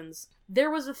conversions, there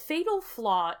was a fatal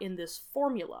flaw in this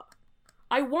formula.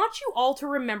 I want you all to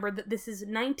remember that this is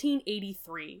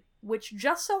 1983, which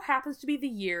just so happens to be the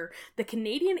year the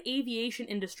Canadian aviation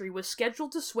industry was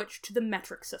scheduled to switch to the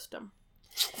metric system.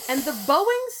 And the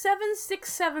Boeing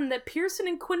 767 that Pearson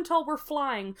and Quintal were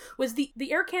flying was the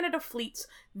Air Canada fleet's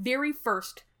very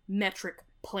first metric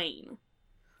plane.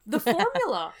 The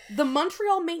formula the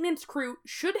Montreal maintenance crew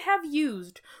should have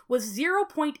used was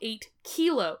 0.8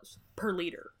 kilos per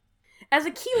liter. As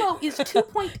a kilo is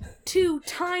 2.2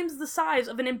 times the size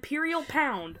of an imperial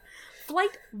pound,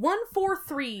 Flight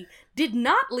 143 did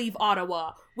not leave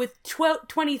Ottawa with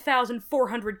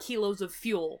 20,400 kilos of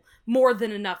fuel, more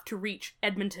than enough to reach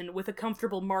Edmonton with a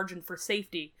comfortable margin for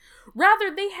safety. Rather,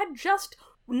 they had just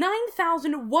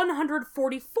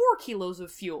 9,144 kilos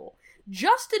of fuel,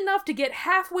 just enough to get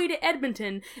halfway to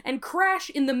Edmonton and crash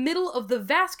in the middle of the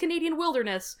vast Canadian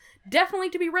wilderness,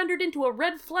 definitely to be rendered into a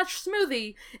red flesh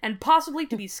smoothie, and possibly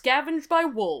to be scavenged by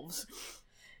wolves.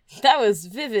 That was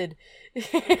vivid.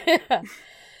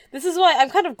 This is why I'm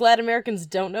kind of glad Americans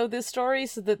don't know this story,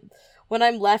 so that when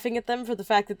I'm laughing at them for the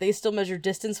fact that they still measure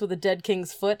distance with a dead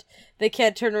king's foot, they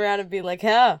can't turn around and be like,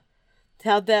 how'd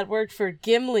that work for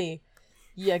Gimli,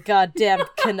 you goddamn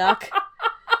Canuck.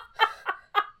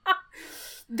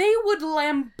 They would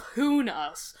lampoon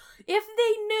us. If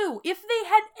they knew, if they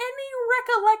had any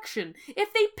recollection,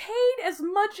 if they paid as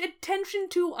much attention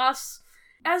to us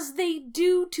as they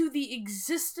do to the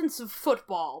existence of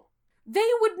football, they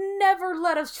would never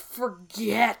let us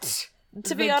forget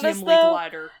To be the honest, Gimli though,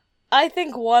 glider. I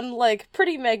think one,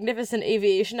 pretty magnificent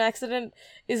aviation accident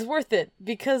is worth it,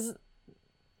 because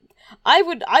I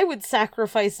would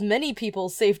sacrifice many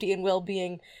people's safety and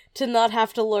well-being to not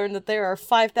have to learn that there are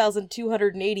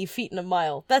 5,280 feet in a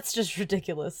mile. That's just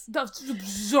ridiculous. That's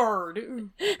absurd.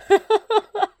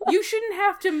 You shouldn't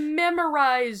have to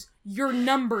memorize your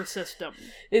number system.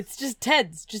 It's just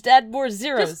tens. Just add more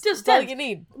zeros. Just That's all tens. you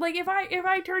need. Like, if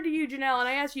I turn to you, Janelle, and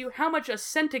I ask you how much a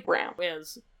centigram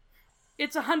is,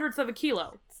 it's 1/100th of a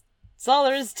kilo. That's all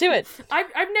there is to it.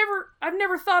 I've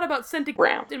never thought about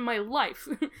centigrams in my life.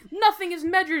 Nothing is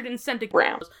measured in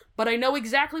centigrams, but I know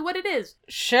exactly what it is.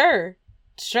 Sure.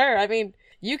 I mean,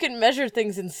 you can measure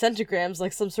things in centigrams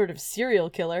like some sort of serial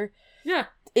killer. Yeah.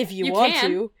 If you You want can.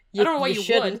 to. I don't know why you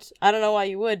shouldn't. would. I don't know why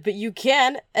you would, but you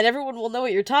can, and everyone will know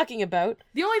what you're talking about.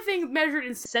 The only thing measured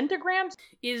in centigrams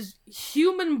is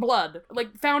human blood,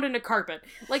 found in a carpet.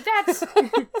 That's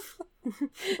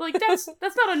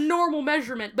that's not a normal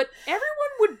measurement, but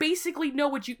everyone would basically know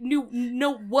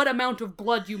what amount of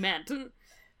blood you meant.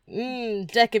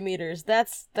 Decameters.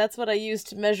 That's what I use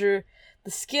to measure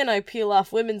the skin I peel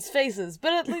off women's faces.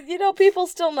 But, people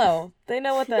still know. They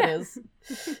know what that is.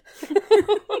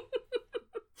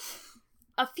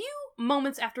 A few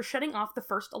moments after shutting off the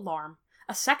first alarm,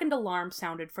 a second alarm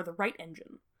sounded for the right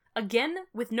engine, again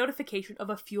with notification of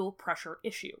a fuel pressure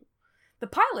issue. The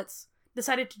pilots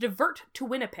decided to divert to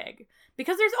Winnipeg,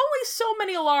 because there's only so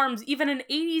many alarms even an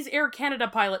 80s Air Canada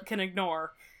pilot can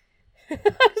ignore. I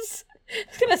was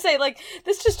gonna say,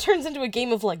 this just turns into a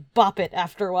game of, bop it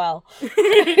after a while.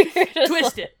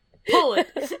 Twist it. Pull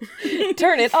it.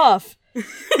 Turn it off.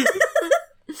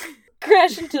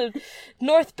 Crash into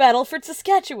North Battleford,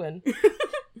 Saskatchewan.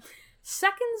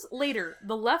 Seconds later,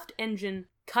 the left engine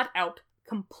cut out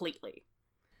completely.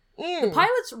 The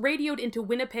pilots radioed into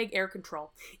Winnipeg Air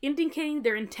Control, indicating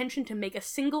their intention to make a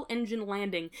single-engine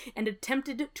landing and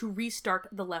attempted to restart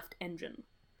the left engine.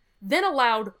 Then a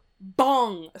loud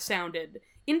bong sounded,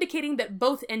 indicating that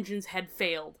both engines had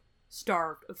failed,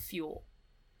 starved of fuel.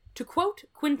 To quote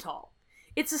Quintal,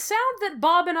 "It's a sound that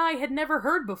Bob and I had never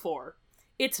heard before.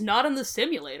 It's not in the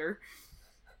simulator."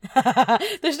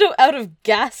 There's no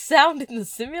out-of-gas sound in the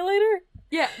simulator?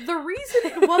 Yeah, the reason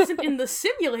it wasn't in the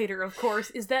simulator, of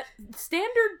course, is that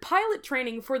standard pilot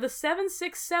training for the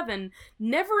 767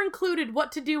 never included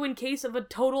what to do in case of a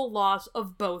total loss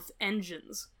of both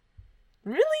engines.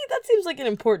 Really? That seems like an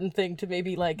important thing to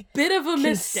maybe, bit of a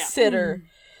misstep. Consider.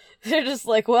 They're just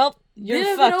well, you're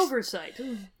bit fucked. of an oversight.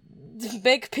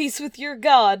 Make peace with your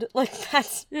god.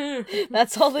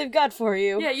 That's all they've got for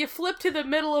you. Yeah, you flip to the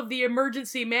middle of the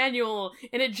emergency manual,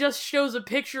 and it just shows a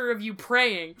picture of you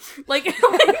praying.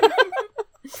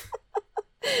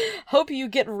 Hope you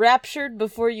get raptured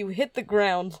before you hit the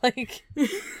ground.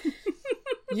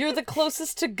 You're the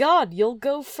closest to God. You'll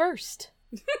go first.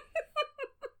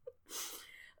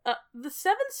 The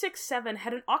 767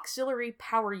 had an auxiliary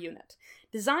power unit,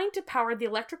 designed to power the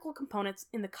electrical components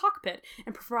in the cockpit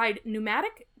and provide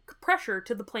pneumatic pressure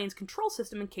to the plane's control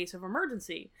system in case of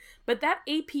emergency. But that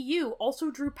APU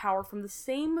also drew power from the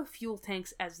same fuel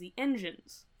tanks as the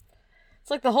engines.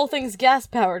 It's like the whole thing's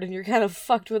gas-powered and you're kind of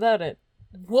fucked without it.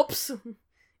 Whoops.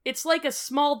 It's like a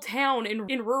small town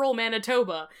in rural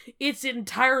Manitoba. It's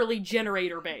entirely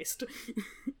generator-based.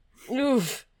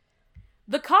 Oof.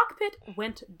 The cockpit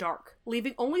went dark,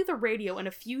 leaving only the radio and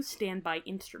a few standby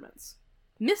instruments.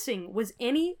 Missing was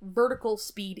any vertical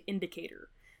speed indicator,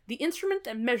 the instrument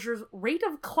that measures rate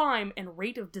of climb and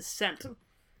rate of descent.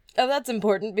 Oh, that's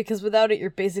important, because without it you're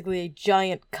basically a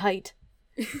giant kite.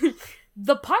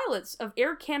 The pilots of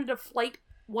Air Canada Flight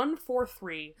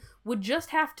 143 would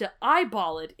just have to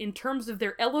eyeball it in terms of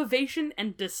their elevation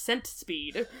and descent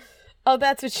speed. Oh,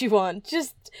 that's what you want.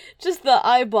 Just the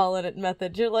eyeballing it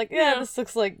method. You're like, yeah, this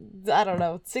looks like, I don't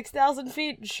know, 6,000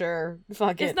 feet? Sure,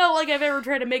 fuck it. It's not like I've ever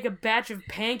tried to make a batch of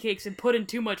pancakes and put in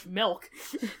too much milk.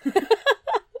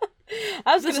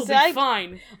 I was gonna say,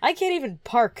 fine. I can't even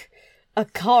park a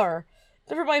car.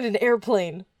 Never mind an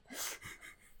airplane.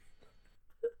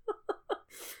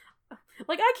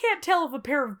 I can't tell if a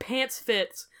pair of pants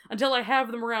fits until I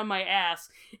have them around my ass.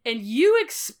 And you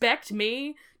expect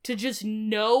me to just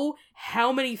know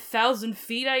how many thousand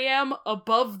feet I am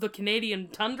above the Canadian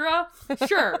tundra?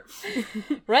 Sure.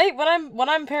 Right? When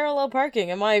I'm parallel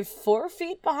parking, am I 4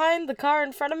 feet behind the car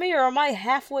in front of me, or am I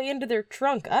halfway into their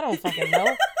trunk? I don't fucking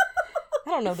know. I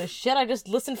don't know this shit. I just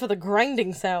listen for the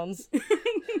grinding sounds.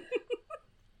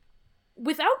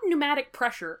 Without pneumatic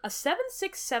pressure, a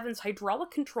 767's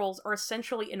hydraulic controls are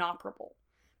essentially inoperable.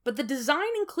 But the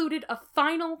design included a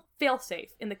final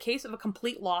failsafe in the case of a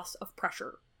complete loss of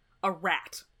pressure. A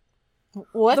rat.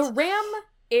 What? The Ram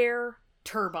Air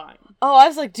Turbine. Oh, I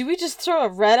was like, do we just throw a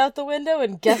rat out the window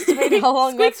and guesstimate how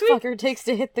long that fucker takes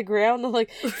to hit the ground? They're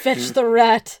like, fetch the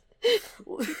rat.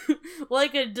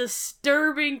 Like a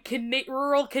disturbing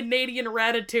rural Canadian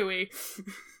ratatouille.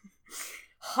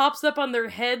 Hops up on their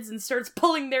heads and starts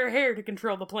pulling their hair to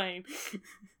control the plane.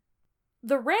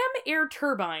 The Ram Air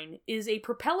Turbine is a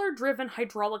propeller-driven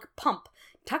hydraulic pump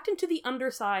tucked into the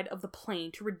underside of the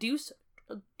plane to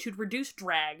reduce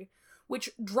drag,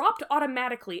 which dropped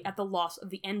automatically at the loss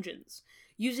of the engines,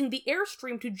 using the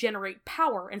airstream to generate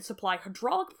power and supply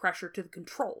hydraulic pressure to the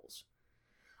controls.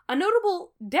 A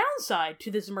notable downside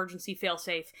to this emergency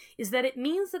failsafe is that it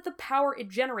means that the power it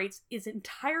generates is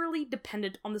entirely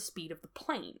dependent on the speed of the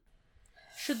plane.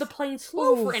 Should the plane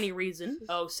slow for any reason,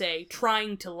 say,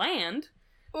 trying to land,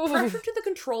 pressure to the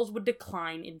controls would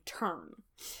decline in turn.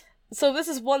 So this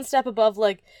is one step above,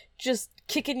 just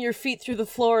kicking your feet through the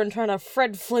floor and trying to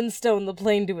Fred Flintstone the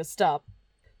plane to a stop.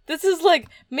 This is like,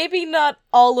 maybe not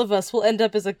all of us will end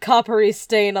up as a coppery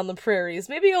stain on the prairies.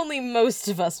 Maybe only most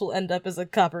of us will end up as a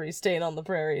coppery stain on the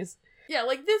prairies. Yeah,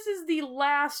 like, this is the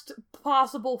last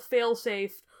possible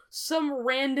failsafe. Some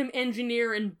random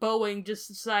engineer in Boeing just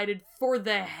decided for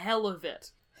the hell of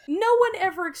it. No one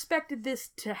ever expected this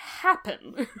to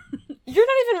happen. You're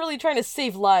not even really trying to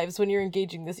save lives when you're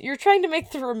engaging this. You're trying to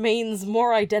make the remains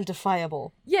more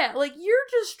identifiable. Yeah, like, you're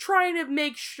just trying to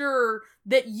make sure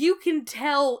that you can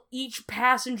tell each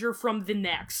passenger from the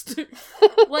next.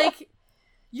 Like,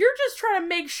 you're just trying to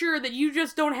make sure that you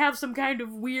just don't have some kind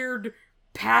of weird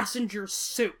passenger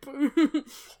soup.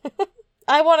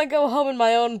 I want to go home in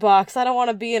my own box. I don't want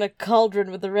to be in a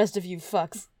cauldron with the rest of you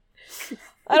fucks.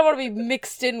 I don't want to be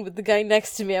mixed in with the guy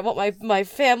next to me. I want my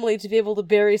family to be able to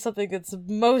bury something that's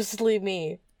mostly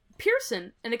me.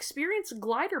 Pearson, an experienced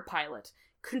glider pilot,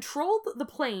 controlled the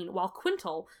plane while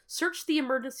Quintal searched the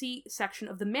emergency section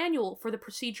of the manual for the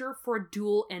procedure for a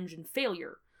dual-engine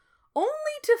failure, only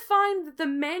to find that the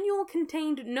manual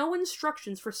contained no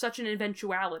instructions for such an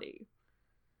eventuality.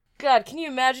 God, can you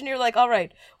imagine? You're like,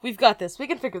 alright, we've got this. We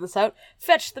can figure this out.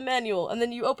 Fetch the manual. And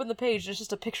then you open the page, there's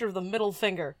just a picture of the middle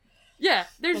finger. Yeah,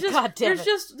 there's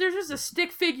just a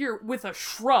stick figure with a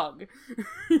shrug.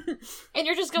 And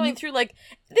you're just going through, like,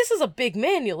 this is a big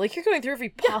manual. Like, you're going through every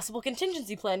possible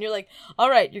contingency plan. You're like,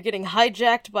 alright, you're getting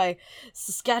hijacked by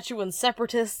Saskatchewan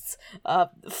separatists,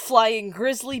 flying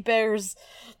grizzly bears,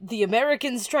 the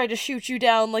Americans try to shoot you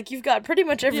down. Like, you've got pretty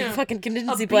much every fucking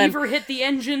contingency plan. A beaver hit the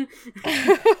engine.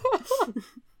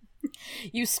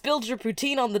 You spilled your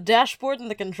poutine on the dashboard and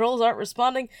the controls aren't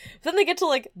responding. Then they get to,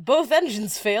 like, both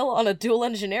engines fail on a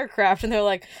dual-engine aircraft, and they're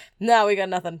like, nah, we got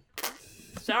nothing.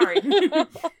 Sorry.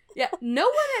 Yeah, no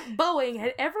one at Boeing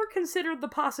had ever considered the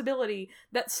possibility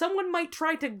that someone might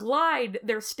try to glide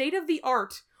their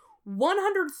state-of-the-art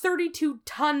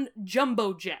 132-ton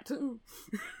jumbo jet.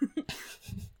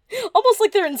 Almost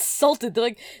like they're insulted. They're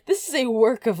like, this is a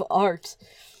work of art.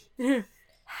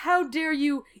 How dare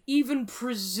you even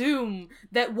presume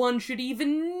that one should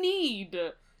even need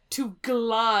to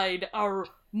glide our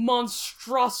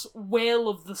monstrous whale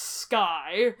of the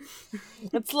sky?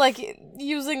 It's like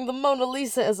using the Mona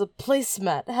Lisa as a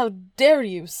placemat. How dare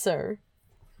you, sir?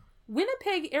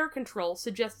 Winnipeg Air Control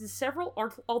suggested several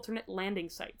alternate landing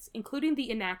sites, including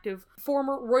the inactive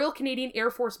former Royal Canadian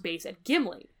Air Force Base at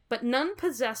Gimli, but none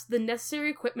possessed the necessary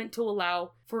equipment to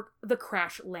allow for the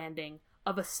crash landing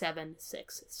of a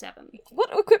 767. What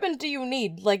equipment do you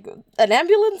need? Like, an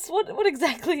ambulance? What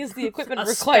exactly is the equipment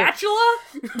required?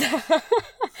 Spatula?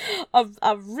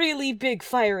 A really big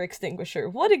fire extinguisher.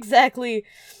 What exactly...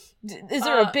 Is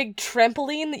there a big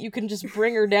trampoline that you can just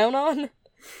bring her down on?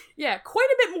 Yeah, quite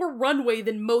a bit more runway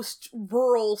than most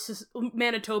rural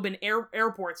Manitoban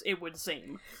airports, it would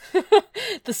seem.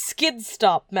 The skid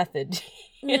stop method.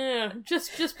 Yeah,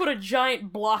 just put a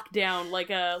giant block down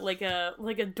like a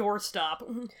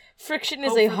doorstop. Friction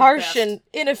is a harsh and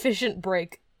inefficient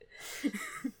brake.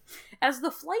 As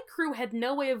the flight crew had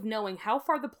no way of knowing how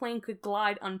far the plane could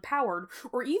glide unpowered,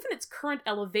 or even its current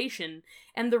elevation,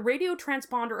 and the radio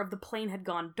transponder of the plane had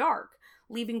gone dark,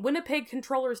 leaving Winnipeg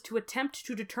controllers to attempt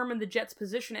to determine the jet's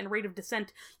position and rate of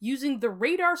descent using the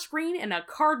radar screen and a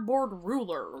cardboard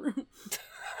ruler.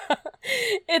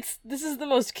 This is the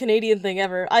most Canadian thing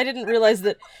ever. I didn't realize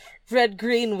that Red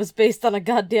Green was based on a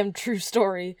goddamn true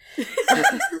story.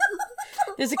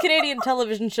 There's a Canadian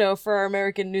television show for our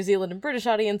American, New Zealand, and British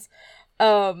audience,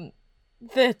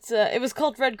 it was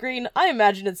called Red Green. I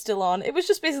imagine it's still on. It was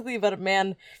just basically about a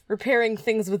man repairing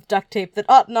things with duct tape that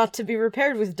ought not to be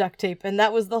repaired with duct tape, and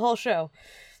that was the whole show.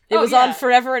 It was on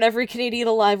forever, and every Canadian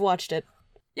alive watched it.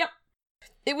 Yep.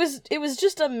 It was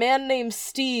just a man named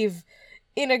Steve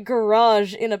in a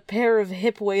garage in a pair of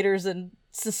hip waders and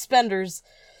suspenders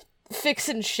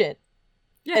fixing shit.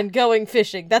 Yeah. And going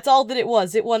fishing. That's all that it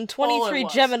was. It won 23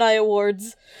 Gemini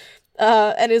Awards,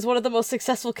 and is one of the most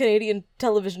successful Canadian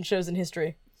television shows in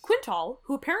history. Quintal,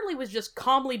 who apparently was just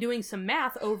calmly doing some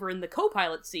math over in the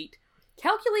co-pilot seat,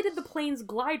 calculated the plane's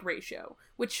glide ratio,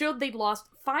 which showed they'd lost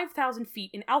 5,000 feet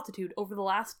in altitude over the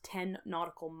last 10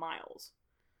 nautical miles.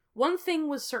 One thing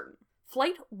was certain.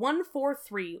 Flight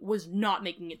 143 was not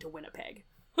making it to Winnipeg.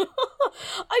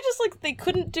 I just like they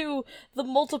couldn't do the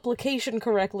multiplication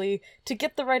correctly to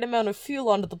get the right amount of fuel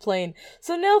onto the plane,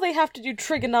 so now they have to do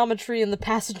trigonometry in the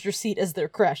passenger seat as they're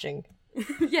crashing.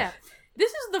 Yeah,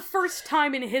 this is the first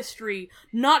time in history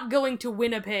not going to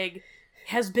Winnipeg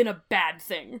has been a bad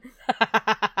thing.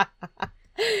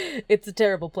 It's a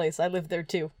terrible place. I live there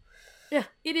too. Yeah,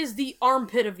 it is the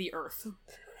armpit of the earth.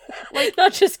 Like,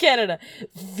 not just Canada,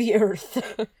 the earth.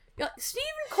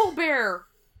 Stephen Colbert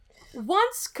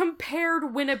once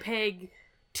compared Winnipeg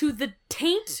to the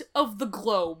taint of the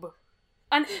globe.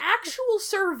 An actual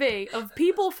survey of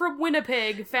people from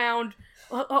Winnipeg found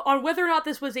on whether or not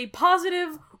this was a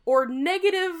positive or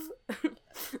negative,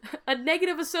 a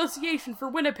negative association for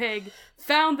Winnipeg,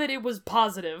 found that it was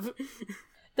positive.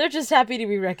 They're just happy to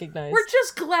be recognized. We're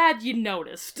just glad you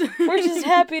noticed. We're just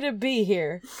happy to be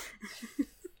here.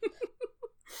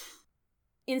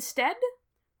 Instead,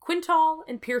 Quintal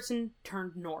and Pearson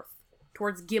turned north,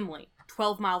 towards Gimli,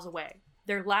 12 miles away,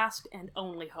 their last and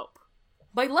only hope.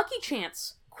 By lucky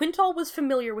chance, Quintal was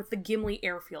familiar with the Gimli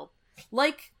airfield,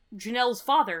 like Janelle's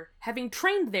father, having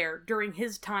trained there during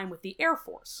his time with the Air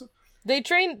Force. They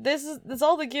train. That's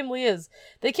all the Gimli is.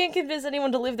 They can't convince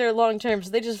anyone to live there long term, so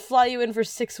they just fly you in for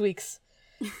 6 weeks.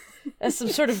 As some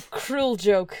sort of cruel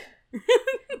joke.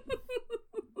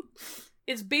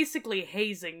 It's basically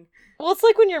hazing. Well, it's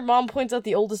like when your mom points out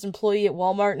the oldest employee at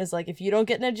Walmart and is like, if you don't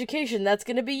get an education, that's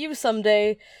gonna be you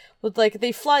someday. With, like,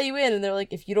 they fly you in and they're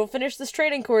like, if you don't finish this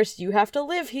training course, you have to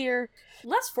live here.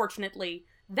 Less fortunately,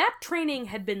 that training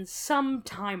had been some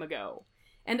time ago,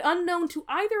 and unknown to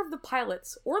either of the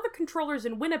pilots or the controllers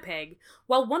in Winnipeg,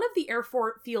 while one of the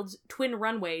airfield's twin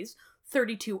runways,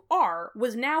 32R,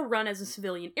 was now run as a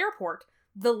civilian airport,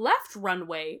 the left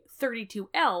runway,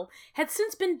 32L, had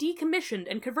since been decommissioned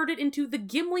and converted into the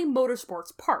Gimli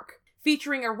Motorsports Park,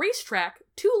 featuring a racetrack,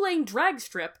 2-lane drag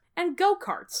strip, and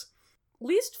go-karts.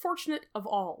 Least fortunate of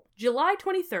all, July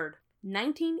 23rd,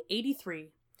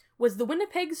 1983, was the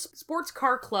Winnipeg Sports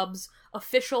Car Club's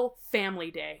official Family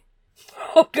Day.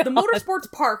 Oh, God. The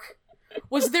Motorsports Park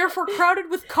was therefore crowded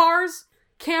with cars,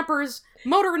 campers,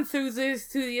 motor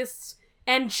enthusiasts,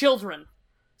 and children.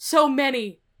 So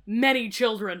many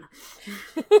children.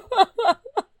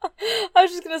 I was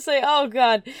just gonna say, oh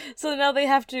god, so now they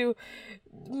have to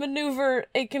maneuver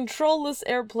a controlless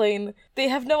airplane. They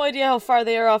have no idea how far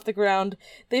they are off the ground.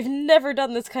 They've never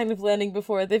done this kind of landing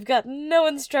before. They've got no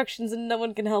instructions and no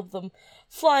one can help them.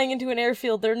 Flying into an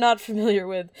airfield they're not familiar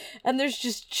with, and there's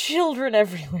just children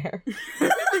everywhere.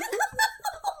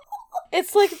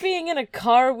 It's like being in a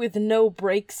car with no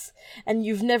brakes, and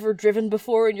you've never driven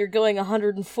before and you're going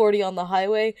 140 on the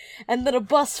highway, and then a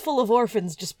bus full of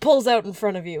orphans just pulls out in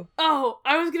front of you. Oh,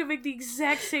 I was gonna make the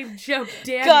exact same joke,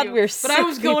 damn God, you. we're but I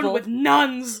was sick going people. with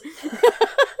nuns.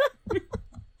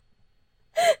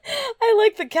 I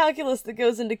like the calculus that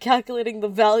goes into calculating the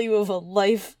value of a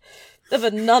life, of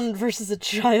a nun versus a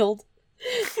child.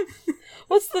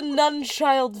 What's the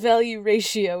nun-child value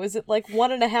ratio? Is it like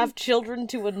 1.5 children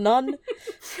to a nun?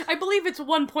 I believe it's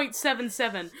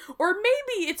 1.77, or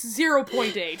maybe it's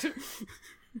 0.8.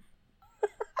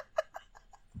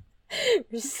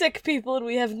 We're sick people and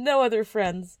we have no other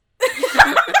friends.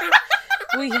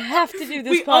 We have to do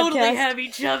this we podcast. We only have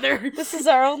each other. This is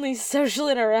our only social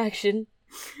interaction.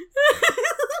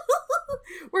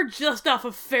 We're just off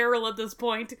of feral at this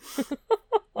point.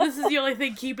 This is the only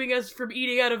thing keeping us from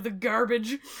eating out of the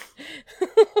garbage.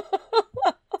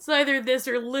 It's either this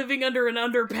or living under an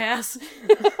underpass.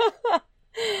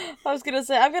 I was gonna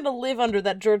say, I'm gonna live under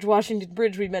that George Washington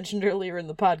Bridge we mentioned earlier in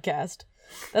the podcast.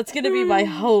 That's gonna be my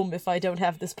home if I don't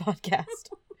have this podcast.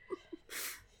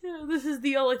 This is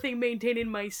the only thing maintaining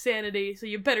my sanity, so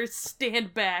you better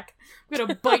stand back. I'm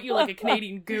gonna bite you like a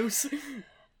Canadian goose.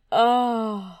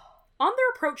 Oh. On their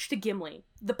approach to Gimli,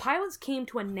 the pilots came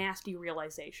to a nasty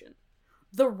realization.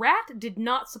 The Rat did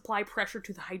not supply pressure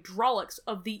to the hydraulics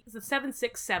of the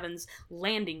 767's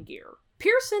landing gear.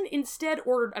 Pearson instead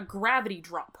ordered a gravity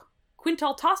drop.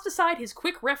 Quintal tossed aside his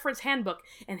quick reference handbook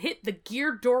and hit the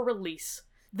gear door release.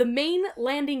 The main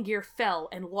landing gear fell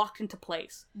and locked into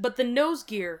place, but the nose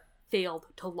gear failed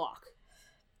to lock.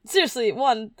 Seriously,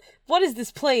 what is this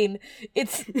plane?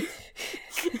 It's...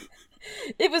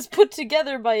 It was put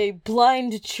together by a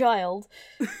blind child.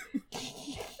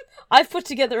 I've put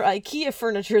together IKEA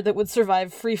furniture that would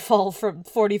survive free fall from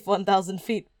 41,000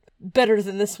 feet better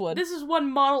than this would. This is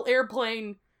one model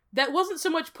airplane that wasn't so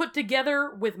much put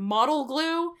together with model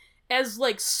glue as,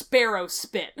 like, sparrow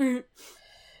spit.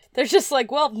 They're just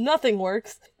like, well, nothing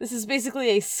works. This is basically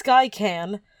a sky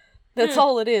can. That's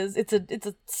all it is. It's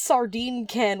a sardine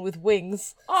can with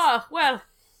wings. Oh, well...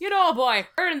 You know, boy,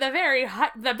 we're in the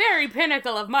very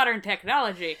pinnacle of modern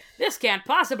technology. This can't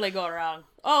possibly go wrong.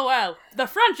 Oh well, the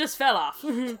front just fell off.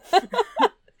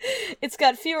 It's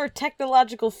got fewer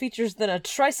technological features than a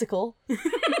tricycle.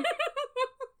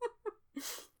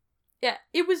 Yeah,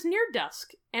 it was near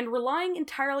dusk, and relying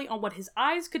entirely on what his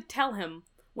eyes could tell him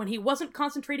when he wasn't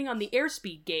concentrating on the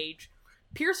airspeed gauge,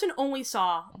 Pearson only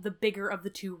saw the bigger of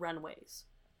the two runways.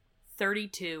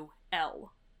 32L.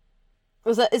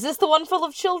 Is this the one full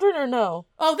of children or no?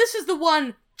 Oh, this is the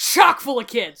one chock full of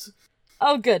kids.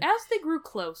 Oh, good. As they grew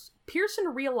close,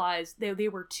 Pearson realized that they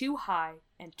were too high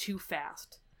and too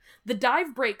fast. The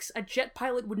dive brakes a jet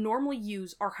pilot would normally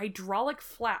use are hydraulic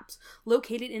flaps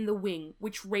located in the wing,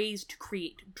 which raise to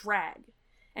create drag.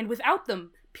 And without them,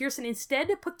 Pearson instead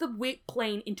put the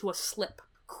plane into a slip,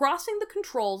 crossing the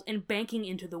controls and banking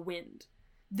into the wind.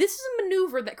 This is a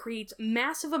maneuver that creates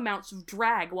massive amounts of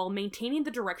drag while maintaining the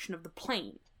direction of the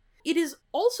plane. It is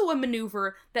also a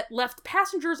maneuver that left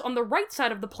passengers on the right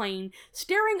side of the plane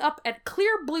staring up at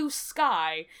clear blue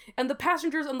sky, and the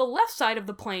passengers on the left side of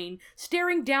the plane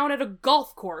staring down at a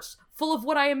golf course full of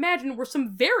what I imagine were some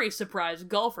very surprised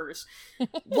golfers.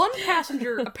 One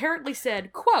passenger apparently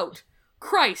said, quote,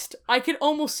 "Christ, I can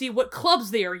almost see what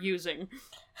clubs they are using."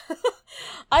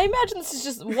 I imagine this is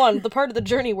just, one, the part of the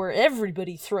journey where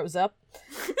everybody throws up.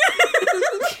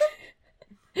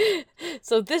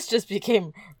 So this just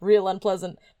became real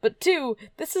unpleasant. But two,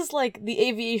 this is like the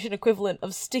aviation equivalent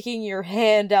of sticking your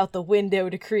hand out the window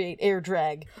to create air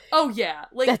drag. Oh yeah.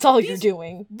 Like, that's all you're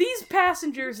doing. These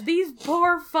passengers, these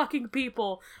poor fucking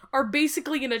people, are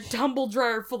basically in a tumble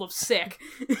dryer full of sick.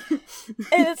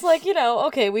 And it's like,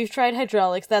 okay, we've tried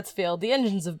hydraulics, that's failed. The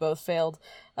engines have both failed.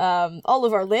 All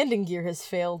of our landing gear has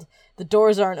failed. The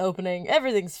doors aren't opening.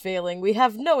 Everything's failing. We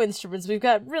have no instruments. We've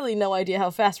got really no idea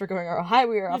how fast we're going or how high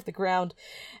we are off the ground.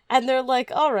 And they're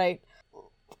like, all right,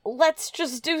 let's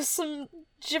just do some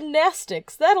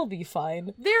gymnastics. That'll be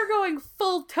fine. They're going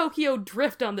full Tokyo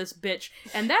Drift on this bitch,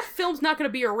 and that film's not going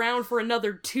to be around for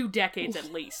another 2 decades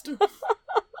at least.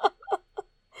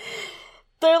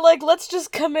 They're like, let's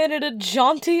just come in at a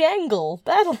jaunty angle.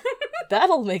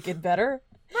 That'll make it better.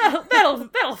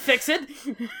 That'll fix it.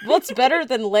 What's better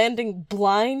than landing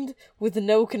blind with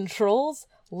no controls?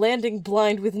 Landing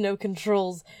blind with no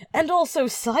controls, and also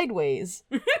sideways.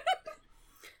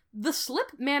 The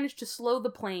slip managed to slow the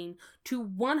plane to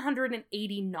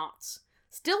 180 knots,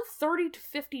 still 30 to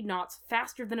 50 knots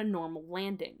faster than a normal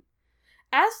landing.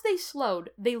 As they slowed,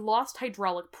 they lost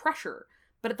hydraulic pressure,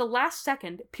 but at the last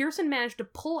second, Pearson managed to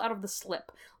pull out of the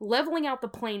slip, leveling out the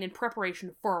plane in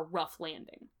preparation for a rough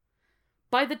landing.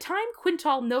 By the time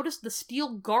Quintal noticed the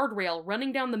steel guardrail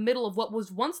running down the middle of what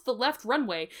was once the left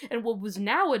runway and what was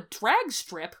now a drag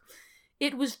strip,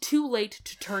 it was too late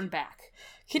to turn back.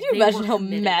 Can you imagine how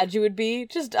mad you would be?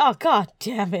 Just, oh, god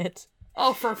damn it.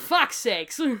 Oh, for fuck's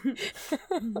sakes.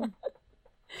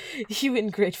 You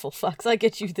ingrateful fucks. I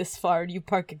get you this far and you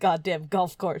park a goddamn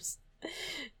golf course.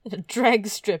 And a drag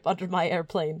strip under my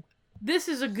airplane. This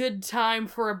is a good time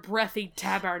for a breathy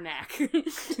tabarnak.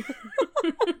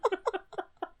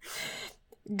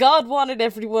 God wanted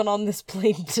everyone on this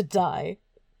plane to die.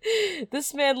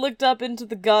 This man looked up into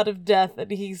the god of death and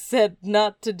he said,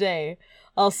 not today.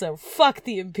 Also, fuck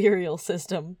the imperial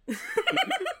system.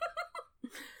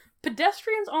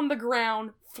 Pedestrians on the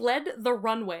ground fled the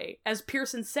runway as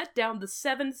Pearson set down the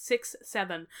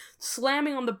 767,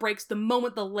 slamming on the brakes the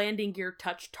moment the landing gear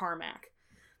touched tarmac.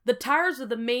 The tires of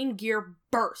the main gear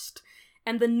burst,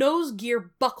 and the nose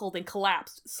gear buckled and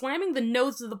collapsed, slamming the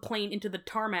nose of the plane into the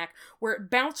tarmac, where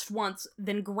it bounced once,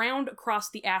 then ground across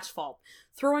the asphalt,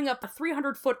 throwing up a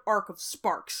 300-foot arc of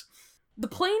sparks. The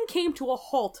plane came to a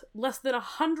halt less than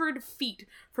 100 feet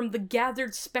from the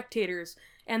gathered spectators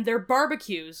and their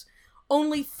barbecues,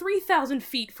 only 3,000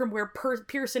 feet from where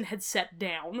Pearson had set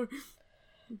down.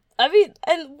 I mean,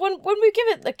 and when we give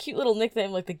it a cute little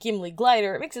nickname like the Gimli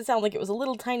glider, it makes it sound like it was a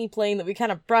little tiny plane that we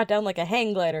kind of brought down like a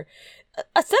hang glider.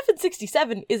 A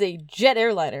 767 is a jet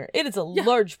airliner. It is a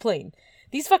large plane.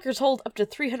 These fuckers hold up to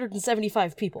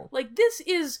 375 people. Like, this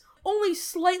is only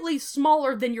slightly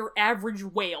smaller than your average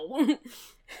whale.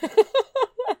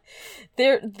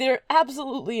 They're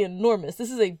absolutely enormous.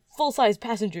 This is a full-size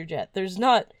passenger jet. There's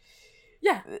not...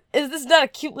 Yeah. This is not a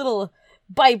cute little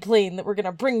biplane that we're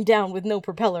gonna bring down with no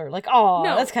propeller. Like, oh,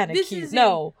 no, that's kind of cute. This is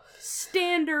no. a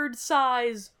standard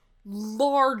size,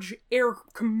 large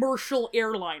commercial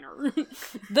airliner.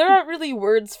 There aren't really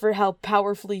words for how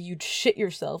powerfully you'd shit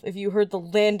yourself if you heard the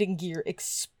landing gear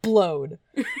explode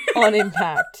on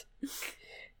impact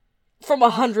from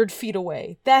 100 feet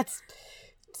away. That's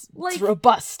like, it's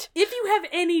robust. If you have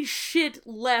any shit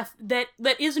left that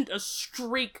isn't a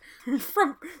streak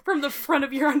from the front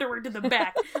of your underwear to the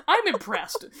back, I'm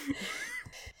impressed.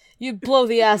 You'd blow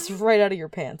the ass right out of your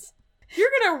pants.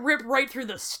 You're gonna rip right through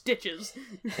the stitches.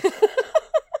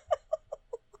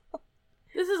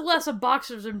 This is less a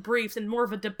boxers and briefs and more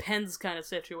of a depends kind of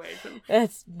situation.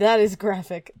 That is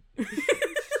graphic.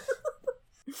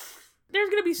 There's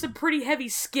gonna be some pretty heavy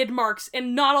skid marks,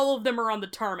 and not all of them are on the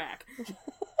tarmac.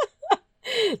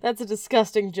 That's a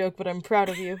disgusting joke, but I'm proud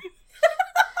of you.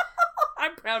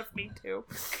 I'm proud of me, too.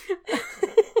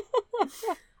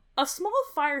 A small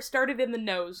fire started in the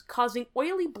nose, causing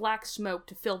oily black smoke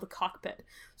to fill the cockpit,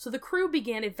 so the crew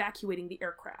began evacuating the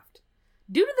aircraft.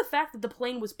 Due to the fact that the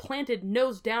plane was planted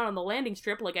nose down on the landing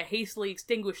strip like a hastily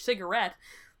extinguished cigarette,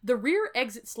 the rear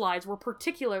exit slides were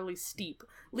particularly steep,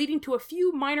 leading to a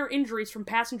few minor injuries from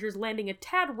passengers landing a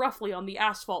tad roughly on the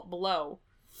asphalt below.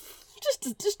 Just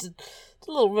a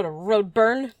little bit of road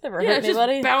burn. Never hurt just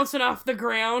anybody. Bouncing off the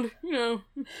ground,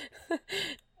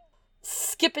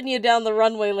 Skipping you down the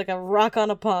runway like a rock on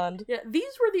a pond. Yeah,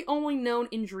 these were the only known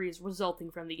injuries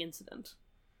resulting from the incident.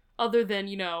 Other than,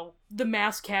 the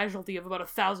mass casualty of about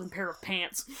 1,000 pair of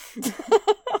pants.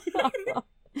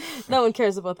 No one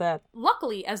cares about that.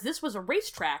 Luckily, as this was a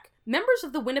racetrack, members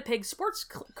of the Winnipeg Sports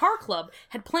Car Club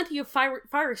had plenty of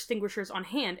fire extinguishers on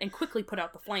hand and quickly put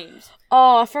out the flames.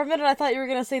 Oh, for a minute I thought you were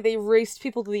gonna say they raced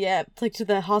people to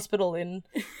the hospital in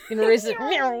race it.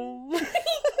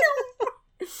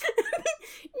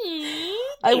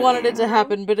 I wanted it to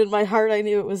happen, but in my heart I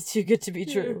knew it was too good to be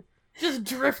true. Just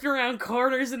drift around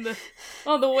corners on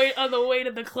the way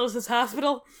to the closest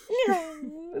hospital.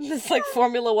 This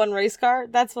Formula 1 race car.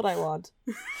 That's what I want.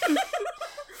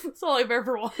 That's all I've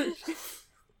ever wanted.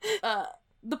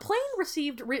 The plane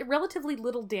received relatively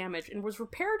little damage and was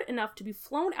repaired enough to be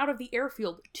flown out of the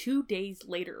airfield 2 days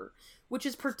later, which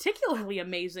is particularly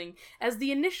amazing as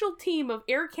the initial team of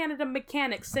Air Canada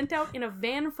mechanics sent out in a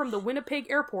van from the Winnipeg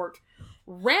airport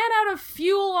ran out of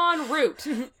fuel en route,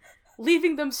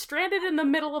 leaving them stranded in the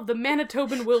middle of the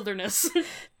Manitoban wilderness.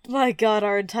 My god,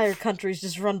 our entire country's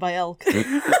just run by elk.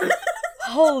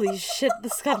 Holy shit,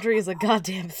 this country is a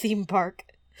goddamn theme park.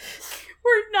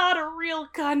 We're not a real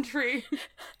country.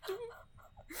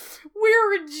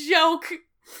 We're a joke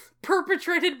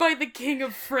perpetrated by the King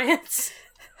of France.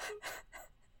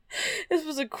 This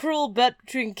was a cruel bet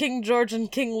between King George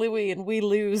and King Louis, and we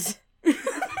lose.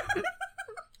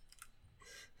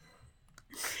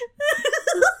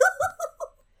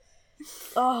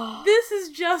 Oh. This has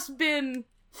just been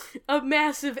a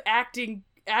massive acting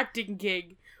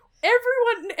gig.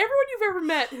 Everyone you've ever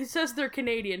met who says they're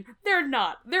Canadian, they're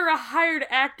not. They're a hired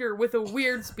actor with a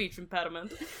weird speech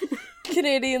impediment.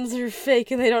 Canadians are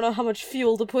fake and they don't know how much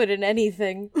fuel to put in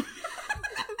anything.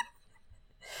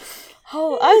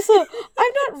 Oh,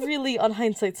 I'm not really, on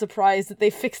hindsight, surprised that they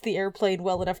fixed the airplane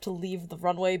well enough to leave the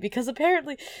runway, because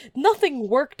apparently nothing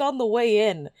worked on the way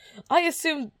in. I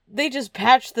assume they just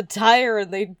patched the tire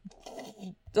and they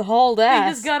hauled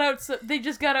ass. They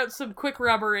just got out some quick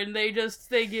rubber and they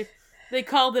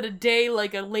called it a day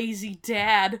like a lazy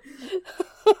dad.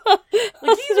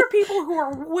 These are people who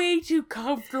are way too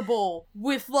comfortable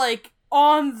with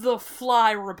on the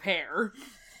fly repair.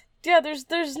 Yeah,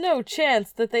 there's no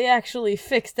chance that they actually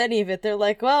fixed any of it. They're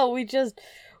like, well,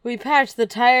 we patched the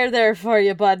tire there for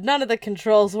you, bud. None of the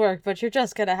controls work, but you're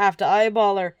just gonna have to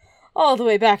eyeball her all the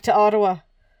way back to Ottawa.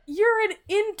 You're an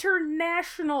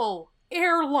international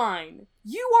airline.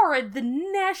 You are the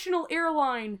national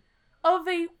airline of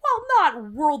a,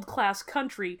 not world-class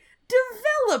country,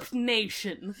 developed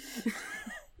nation.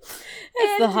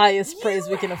 It's the highest praise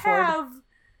we can afford. Have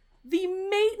the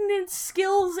maintenance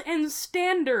skills and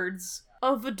standards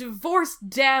of a divorced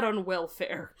dad on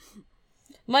welfare.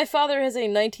 My father has a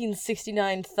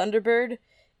 1969 Thunderbird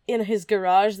in his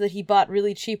garage that he bought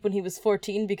really cheap when he was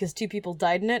 14 because 2 people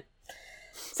died in it.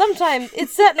 Sometime,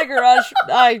 it's sat in a garage.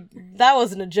 That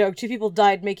wasn't a joke. 2 people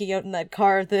died making out in that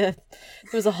car. There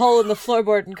was a hole in the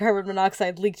floorboard and carbon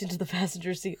monoxide leaked into the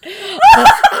passenger seat.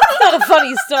 It's not a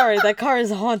funny story. That car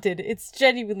is haunted. It's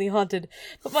genuinely haunted.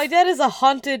 But my dad is a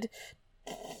haunted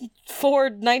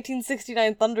Ford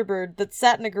 1969 Thunderbird that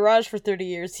sat in a garage for 30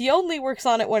 years. He only works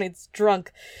on it when it's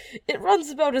drunk. It runs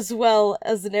about as well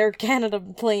as an Air Canada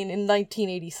plane in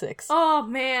 1986. Oh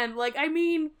man,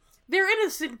 they're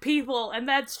innocent people, and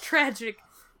that's tragic.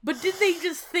 But did they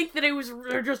just think that it was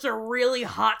just a really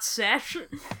hot sesh?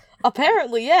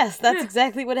 Apparently, yes. That's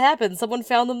exactly what happened. Someone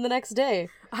found them the next day.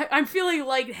 I'm feeling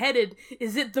lightheaded.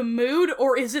 Is it the mood,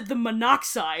 or is it the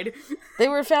monoxide? They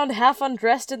were found half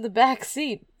undressed in the back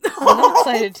seat.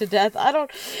 Monoxided to death.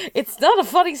 It's not a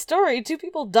funny story. 2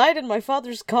 people died in my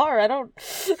father's car.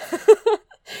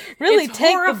 Really it's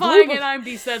take horrifying, the blue and I'm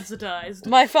desensitized.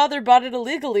 My father bought it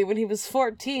illegally when he was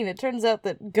 14. It turns out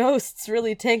that ghosts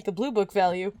really tank the Blue Book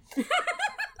value.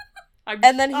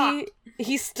 And then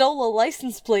he stole a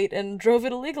license plate and drove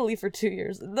it illegally for 2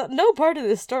 years. No part of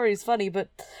this story is funny, but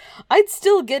I'd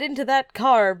still get into that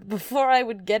car before I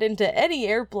would get into any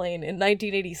airplane in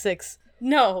 1986.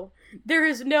 No, there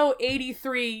is no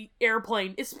 83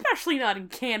 airplane, especially not in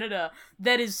Canada,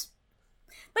 that is...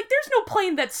 there's no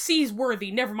plane that's seaworthy,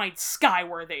 never mind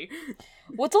skyworthy.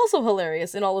 What's also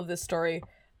hilarious in all of this story,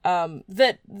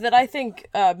 that I think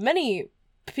many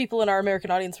people in our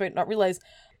American audience might not realize.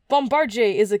 Bombardier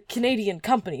is a Canadian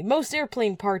company. Most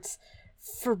airplane parts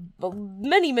for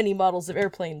many, many models of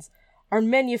airplanes are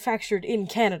manufactured in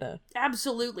Canada.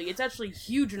 Absolutely. It's actually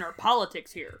huge in our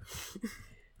politics here.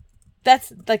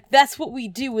 That's what we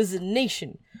do as a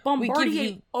nation.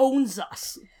 Bombardier owns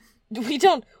us. We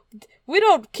don't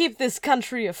keep this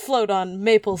country afloat on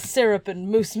maple syrup and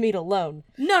moose meat alone.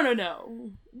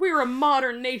 No. We're a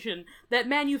modern nation that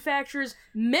manufactures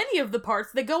many of the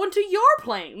parts that go into your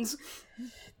planes.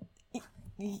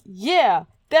 Yeah,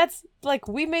 that's, like,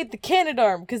 we made the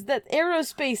Canadarm, because that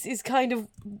aerospace is kind of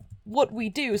what we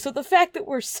do, so the fact that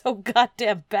we're so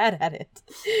goddamn bad at it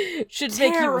should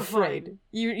make you afraid.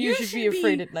 You should be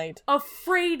afraid at night.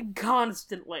 Afraid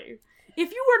constantly.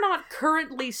 If you are not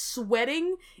currently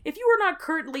sweating, if you are not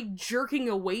currently jerking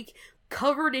awake,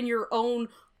 covered in your own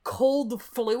cold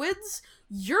fluids,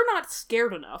 you're not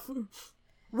scared enough.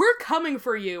 We're coming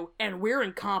for you, and we're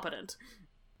incompetent.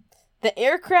 The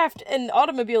aircraft and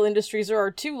automobile industries are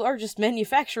our two largest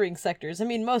manufacturing sectors. I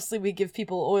mean, mostly we give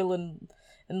people oil and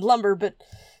lumber, but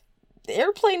the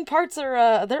airplane parts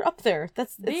are they're up there.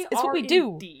 It's what we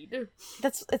do. Indeed.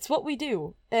 It's what we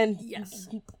do. And yes.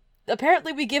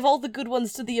 Apparently we give all the good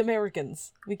ones to the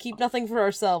Americans. We keep nothing for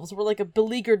ourselves. We're like a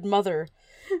beleaguered mother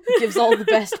who gives all the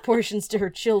best portions to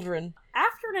her children.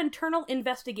 After an internal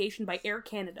investigation by Air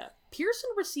Canada,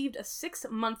 Pearson received a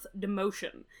 6-month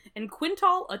demotion, and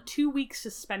Quintal a 2-week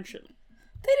suspension.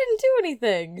 They didn't do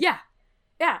anything!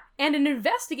 Yeah, and an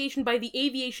investigation by the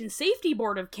Aviation Safety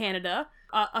Board of Canada,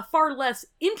 a far less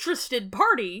interested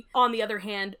party, on the other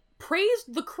hand,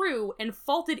 praised the crew and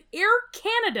faulted Air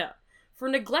Canada for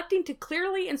neglecting to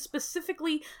clearly and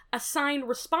specifically assign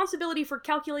responsibility for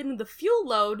calculating the fuel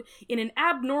load in an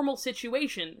abnormal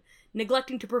situation,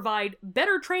 neglecting to provide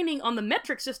better training on the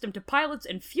metric system to pilots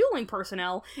and fueling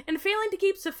personnel, and failing to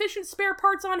keep sufficient spare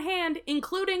parts on hand,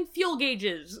 including fuel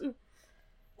gauges.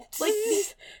 Like,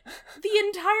 the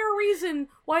entire reason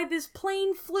why this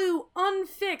plane flew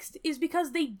unfixed is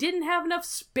because they didn't have enough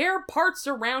spare parts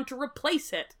around to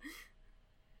replace it.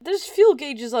 There's fuel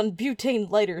gauges on butane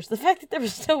lighters. The fact that there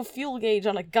was no fuel gauge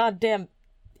on a goddamn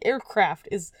aircraft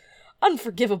is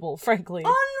unforgivable, frankly.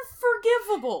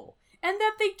 Unforgivable! And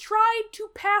that they tried to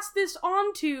pass this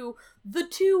on to the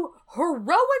two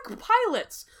heroic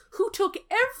pilots who took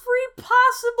every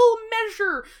possible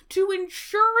measure to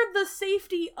ensure the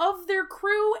safety of their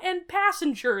crew and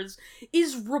passengers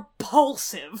is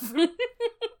repulsive.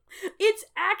 It's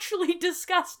actually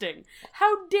disgusting.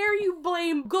 How dare you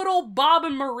blame good old Bob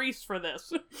and Maurice for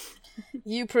this?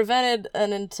 You prevented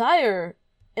an entire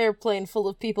airplane full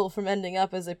of people from ending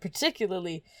up as a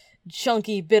particularly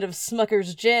chunky bit of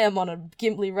Smucker's jam on a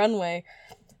Gimli runway.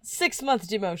 6-month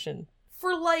demotion.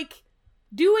 For, like,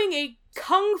 doing a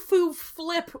kung fu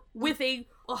flip with a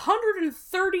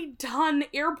 130-ton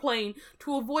airplane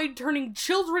to avoid turning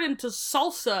children into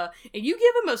salsa, and you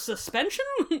give him a suspension?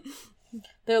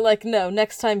 They're like, no,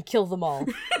 next time kill them all.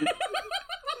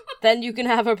 Then you can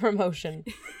have a promotion.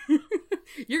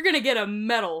 You're gonna get a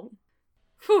medal.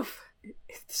 Whew.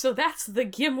 So that's the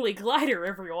Gimli glider,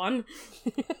 everyone.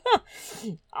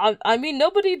 I mean,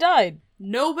 nobody died.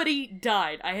 Nobody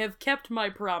died. I have kept my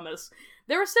promise.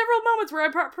 There are several moments where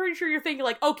I'm pretty sure you're thinking,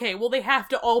 like, okay, well, they have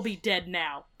to all be dead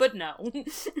now. But no.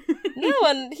 No,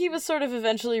 and he was sort of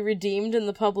eventually redeemed in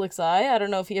the public's eye. I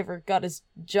don't know if he ever got his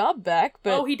job back,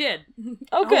 but... Oh, he did.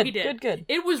 Oh, good, he did. good.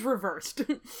 It was reversed.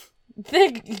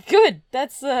 Good.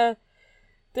 That's, They're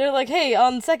like, hey,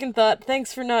 on second thought,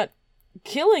 thanks for not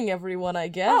killing everyone, I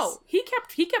guess. Oh, he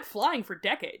kept flying for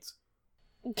decades.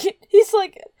 He's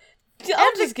like...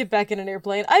 I'll just get back in an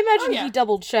airplane. I imagine he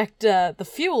double-checked the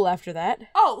fuel after that.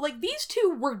 Oh, like, these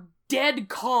two were dead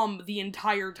calm the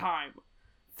entire time.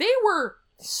 They were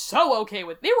so okay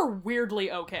with... They were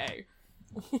weirdly okay.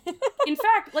 In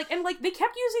fact, like, and, like, they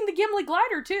kept using the Gimli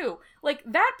glider, too. Like,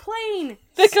 that plane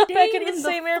they got stayed back in in the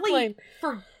same airplane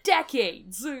for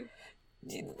decades. The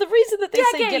reason that they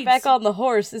say get back on the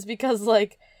horse is because,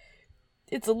 like,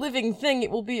 it's a living thing.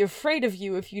 It will be afraid of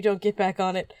you if you don't get back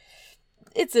on it.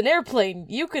 It's an airplane.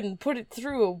 You can put it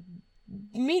through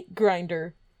a meat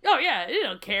grinder. Oh, yeah, they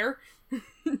don't care.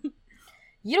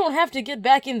 You don't have to get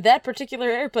back in that particular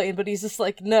airplane, but he's just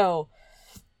like, no,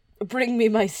 bring me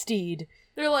my steed.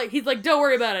 He's like, don't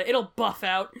worry about it, it'll buff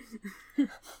out.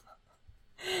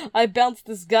 I bounced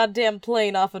this goddamn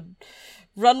plane off a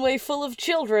runway full of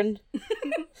children.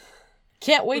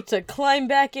 Can't wait to climb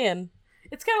back in.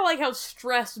 It's kind of like how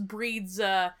stress breeds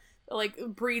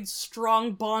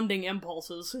strong bonding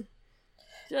impulses.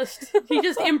 He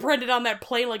just imprinted on that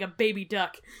plane like a baby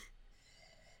duck.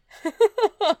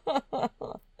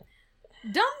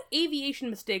 Dumb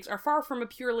aviation mistakes are far from a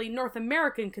purely North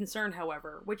American concern,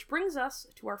 however, which brings us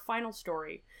to our final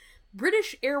story.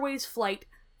 British Airways Flight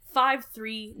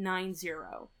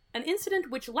 5390. An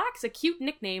incident which lacks a cute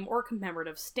nickname or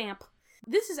commemorative stamp.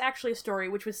 This is actually a story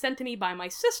which was sent to me by my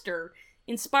sister,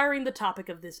 inspiring the topic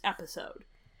of this episode.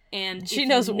 And she if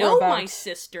knows you what we're know about. my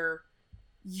sister,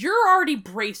 you're already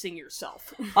bracing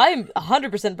yourself. I'm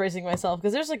 100% bracing myself,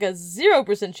 because there's like a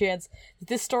 0% chance that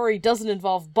this story doesn't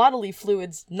involve bodily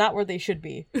fluids not where they should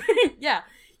be. Yeah,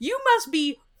 you must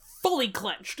be fully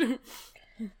clenched.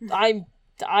 I'm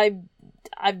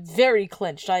very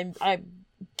clenched. I'm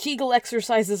Kegel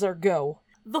exercises are go.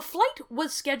 The flight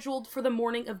was scheduled for the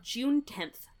morning of June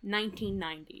 10th,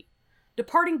 1990,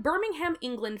 departing Birmingham,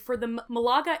 England for the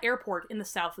Malaga airport in the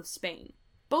south of Spain.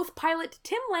 Both pilot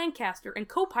Tim Lancaster and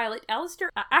co-pilot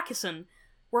Alistair Atkinson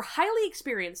were highly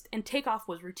experienced and takeoff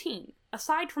was routine,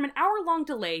 aside from an hour-long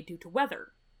delay due to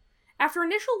weather. After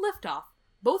initial liftoff,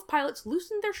 both pilots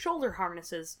loosened their shoulder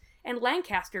harnesses, and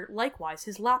Lancaster likewise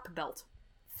his lap belt.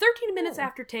 13 minutes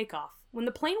after takeoff, when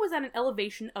the plane was at an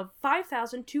elevation of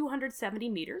 5,270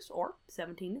 meters, or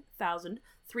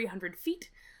 17,300 feet,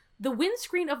 the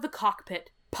windscreen of the cockpit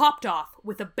popped off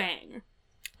with a bang.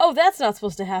 Oh, that's not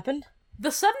supposed to happen. The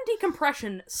sudden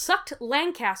decompression sucked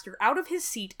Lancaster out of his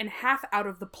seat and half out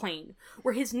of the plane,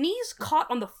 where his knees caught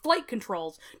on the flight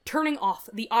controls, turning off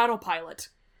the autopilot.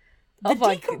 The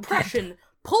decompression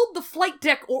pulled the flight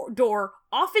deck door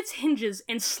off its hinges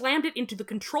and slammed it into the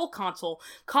control console,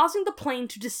 causing the plane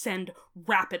to descend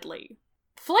rapidly.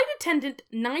 Flight attendant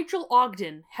Nigel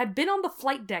Ogden had been on the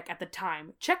flight deck at the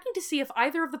time, checking to see if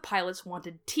either of the pilots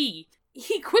wanted tea.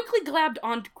 He quickly grabbed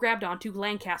onto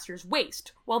Lancaster's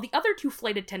waist, while the other two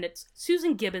flight attendants,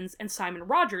 Susan Gibbons and Simon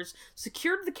Rogers,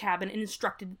 secured the cabin and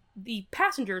instructed the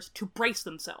passengers to brace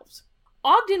themselves.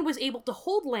 Ogden was able to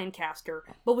hold Lancaster,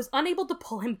 but was unable to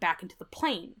pull him back into the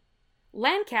plane.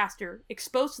 Lancaster,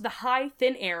 exposed to the high,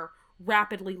 thin air,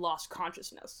 rapidly lost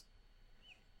consciousness.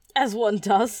 As one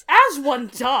does. As one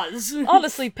does!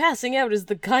 Honestly, passing out is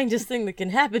the kindest thing that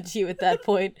can happen to you at that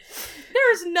point.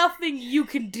 There is nothing you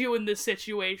can do in this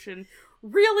situation.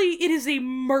 Really, it is a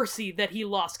mercy that he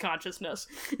lost consciousness.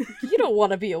 You don't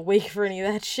want to be awake for any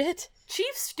of that shit.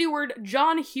 Chief Steward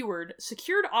John Heward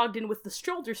secured Ogden with the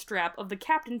shoulder strap of the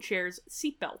captain chair's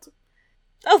seatbelt.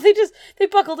 Oh, they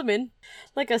buckled him in.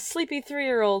 Like a sleepy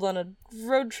 3-year-old on a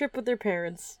road trip with their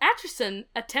parents. Atchison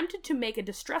attempted to make a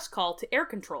distress call to air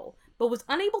control, but was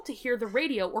unable to hear the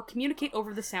radio or communicate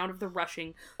over the sound of the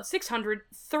rushing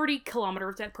 630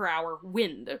 kilometers per hour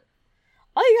wind.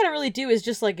 All you gotta really do is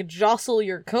just, like, jostle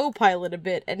your co-pilot a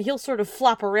bit, and he'll sort of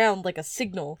flop around like a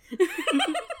signal.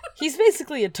 He's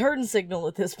basically a turn signal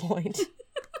at this point.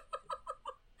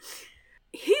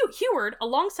 Heward,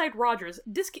 alongside Rogers,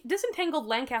 disentangled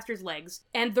Lancaster's legs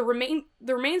and the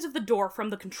remains of the door from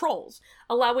the controls,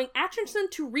 allowing Atchison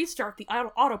to restart the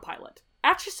autopilot.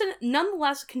 Atchison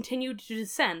nonetheless continued to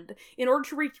descend in order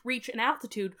to reach an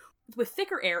altitude with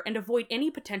thicker air and avoid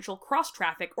any potential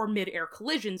cross-traffic or mid-air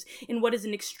collisions in what is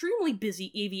an extremely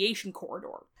busy aviation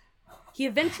corridor. He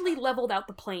eventually leveled out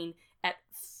the plane at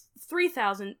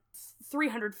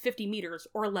 3,350 meters,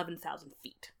 or 11,000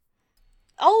 feet.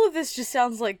 All of this just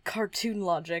sounds like cartoon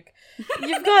logic.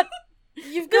 You've got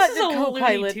your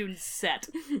co-pilot Looney Tunes set.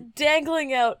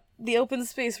 dangling out the open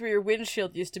space where your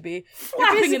windshield used to be.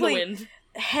 Flapping in the wind.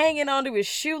 Hanging onto his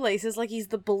shoelaces like he's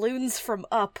the balloons from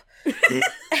Up.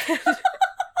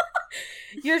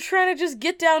 You're trying to just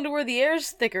get down to where the air's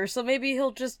thicker, so maybe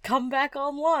he'll just come back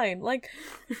online. Like,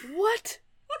 what?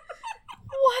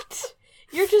 What?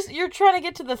 You're trying to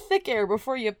get to the thick air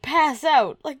before you pass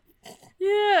out. Like,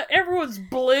 yeah, everyone's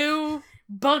blue.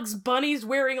 Bugs Bunny's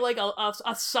wearing like a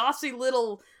saucy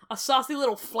little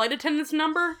flight attendant's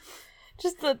number.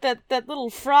 just that little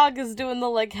frog is doing the,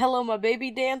 like, hello my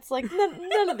baby dance. Like,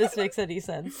 none of this makes any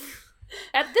sense.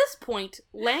 At this point,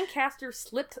 Lancaster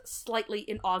slipped slightly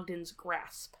in Ogden's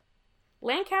grasp.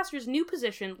 Lancaster's new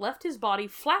position left his body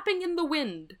flapping in the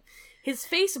wind, his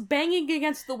face banging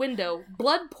against the window,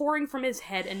 blood pouring from his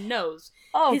head and nose,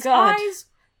 Oh, his God. eyes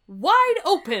wide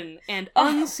open and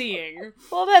unseeing.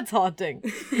 Well, that's haunting.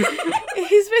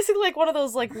 He's basically like one of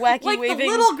those, like, wacky Like waving... the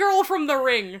little girl from The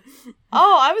Ring.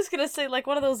 Oh, I was gonna say, like,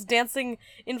 one of those dancing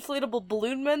inflatable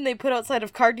balloon men they put outside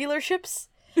of car dealerships.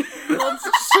 The ones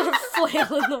just sort of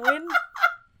flail in the wind.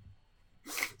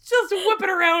 Just whipping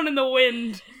around in the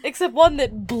wind. Except one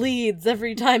that bleeds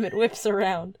every time it whips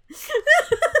around.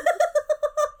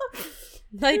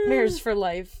 Nightmares for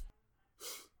life.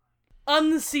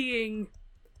 Unseeing.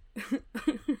 Dear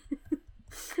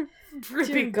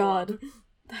Dripping God. blood.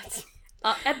 That's...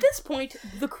 At this point,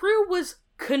 the crew was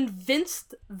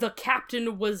convinced the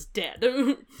captain was dead.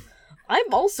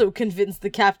 I'm also convinced the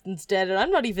captain's dead, and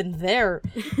I'm not even there,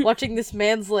 watching this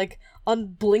man's, like,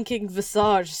 unblinking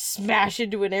visage smash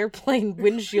into an airplane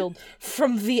windshield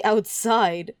from the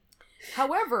outside.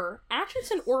 However,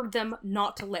 Atchison ordered them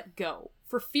not to let go,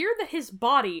 for fear that his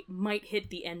body might hit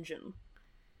the engine.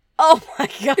 Oh my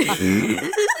god.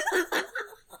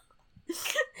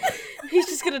 He's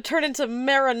just gonna turn into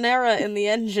marinara in the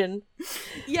engine.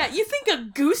 Yeah, you think a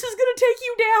goose is gonna take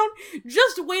you down?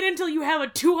 Just wait until you have a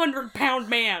 200-pound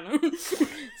man.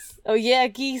 Oh yeah,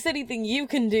 geese, anything you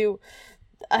can do,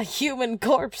 a human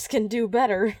corpse can do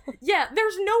better. Yeah,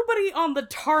 there's nobody on the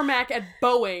tarmac at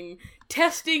Boeing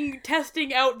testing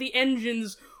out the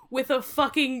engines with a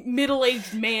fucking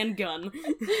middle-aged man gun.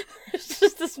 It's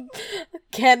just this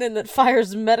cannon that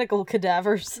fires medical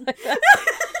cadavers.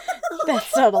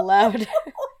 That's not allowed.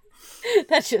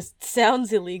 That just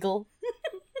sounds illegal.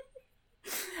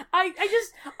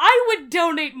 I would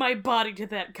donate my body to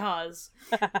that cause.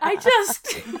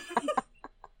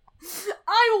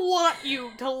 I want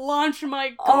you to launch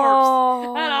my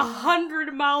corpse at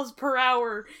 100 miles per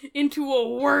hour into a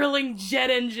whirling jet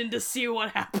engine to see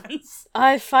what happens.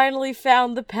 I finally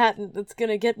found the patent that's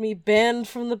gonna get me banned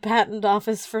from the patent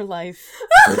office for life.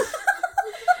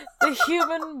 The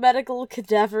human medical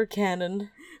cadaver cannon.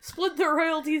 Split the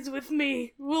royalties with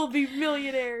me. We'll be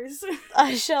millionaires.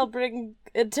 I shall bring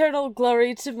eternal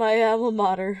glory to my alma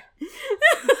mater.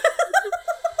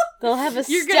 They'll have a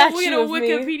You're statue gonna win a of me.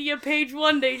 Wikipedia page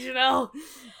one day, Janelle.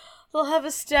 They'll have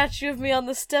a statue of me on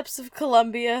the steps of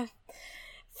Columbia,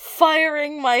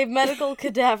 firing my medical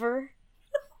cadaver.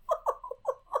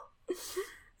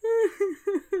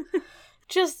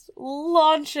 Just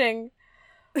launching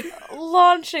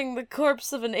the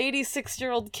corpse of an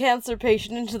 86-year-old cancer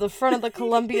patient into the front of the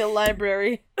Columbia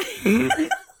Library.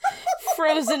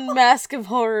 Frozen mask of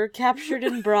horror captured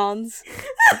in bronze.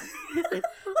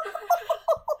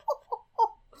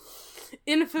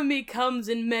 Infamy comes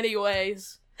in many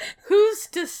ways. Who's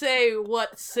to say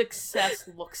what success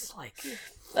looks like?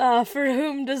 For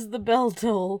whom does the bell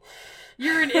toll?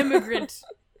 You're an immigrant,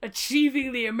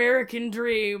 achieving the American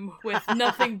dream with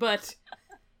nothing but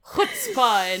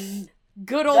chutzpah and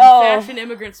good old-fashioned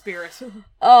immigrant spirit.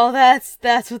 Oh,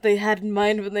 that's what they had in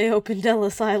mind when they opened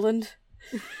Ellis Island.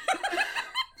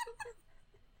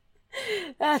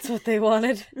 That's what they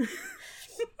wanted.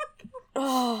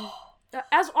 Oh.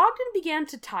 As Ogden began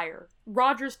to tire,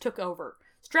 Rogers took over,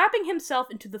 strapping himself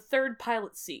into the third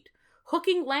pilot's seat,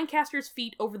 hooking Lancaster's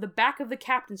feet over the back of the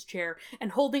captain's chair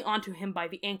and holding onto him by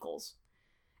the ankles.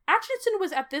 Atchison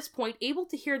was at this point able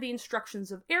to hear the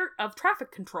instructions of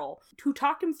traffic control to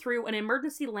talk him through an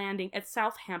emergency landing at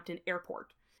Southampton Airport.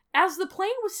 As the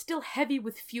plane was still heavy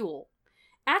with fuel,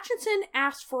 Atchison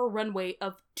asked for a runway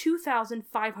of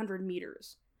 2,500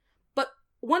 meters, but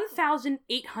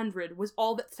 1,800 was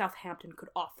all that Southampton could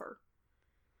offer.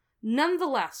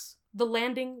 Nonetheless, the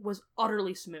landing was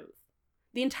utterly smooth.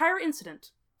 The entire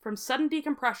incident, from sudden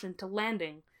decompression to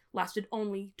landing, lasted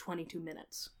only 22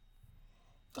 minutes.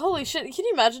 Holy shit, can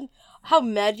you imagine how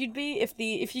mad you'd be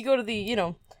if you go to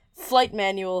the, flight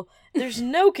manual, there's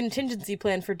no contingency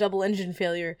plan for double engine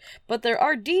failure, but there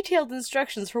are detailed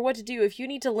instructions for what to do if you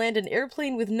need to land an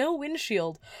airplane with no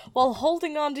windshield while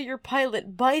holding onto your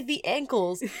pilot by the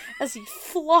ankles as he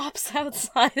flops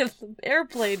outside of the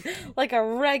airplane like a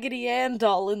Raggedy Ann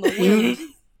doll in the wind.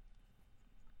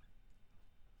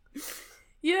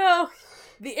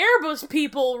 The Airbus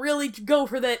people really go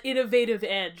for that innovative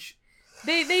edge.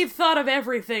 They've thought of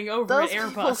everything over Those at Airbus.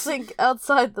 people think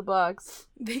outside the box.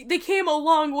 They came a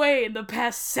long way in the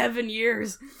past 7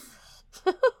 years.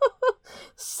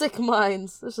 Sick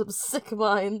minds. There's some sick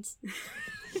minds.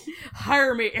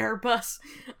 Hire me, Airbus.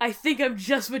 I think I'm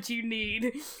just what you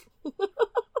need.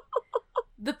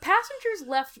 The passengers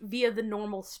left via the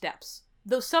normal steps,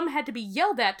 though some had to be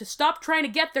yelled at to stop trying to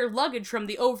get their luggage from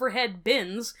the overhead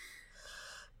bins.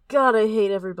 God, I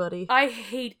hate everybody. I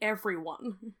hate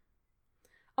everyone.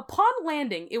 Upon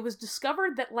landing, it was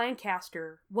discovered that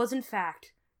Lancaster was, in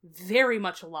fact, very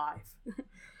much alive.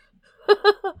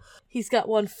 He's got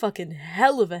one fucking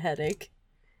hell of a headache.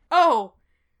 Oh,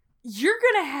 you're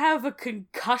gonna have a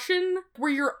concussion where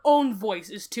your own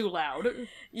voice is too loud.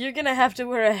 You're gonna have to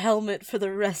wear a helmet for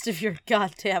the rest of your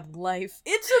goddamn life.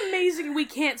 It's amazing we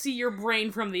can't see your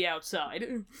brain from the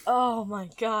outside. Oh my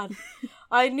god.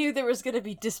 I knew there was gonna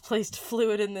be displaced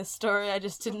fluid in this story, I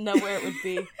just didn't know where it would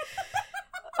be.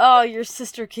 Oh, your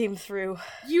sister came through.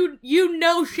 You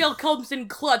know Shell comes in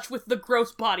clutch with the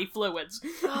gross body fluids.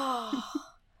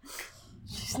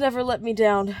 She's never let me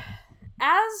down.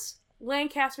 As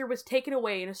Lancaster was taken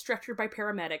away in a stretcher by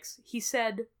paramedics, he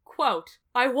said, quote,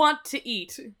 "I want to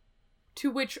eat."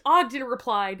 To which Ogden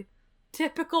replied,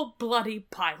 "Typical bloody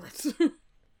pilot."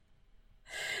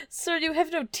 Sir, you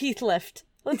have no teeth left.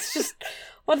 Let's just...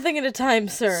 one thing at a time,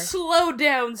 sir. Slow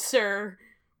down, sir.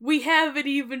 We haven't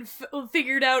even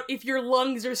figured out if your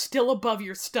lungs are still above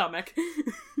your stomach.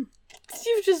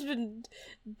 You've just been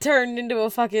turned into a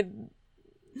fucking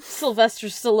Sylvester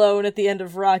Stallone at the end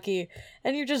of Rocky,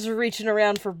 and you're just reaching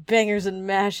around for bangers and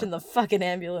mash in the fucking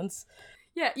ambulance.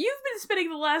 Yeah, you've been spending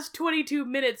the last 22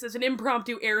 minutes as an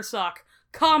impromptu air sock.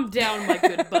 Calm down, my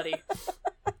good buddy.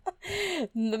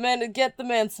 Get the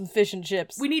man some fish and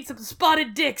chips. We need some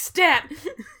spotted dick, stat!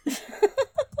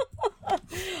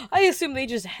 I assume they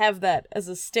just have that as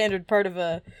a standard part of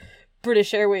a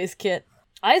British Airways kit.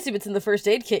 I assume it's in the first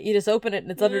aid kit. You just open it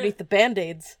and it's underneath the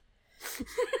Band-Aids.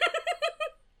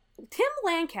 Tim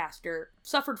Lancaster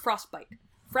suffered frostbite,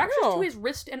 fractures to his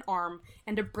wrist and arm,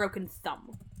 and a broken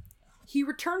thumb. He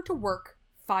returned to work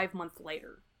 5 months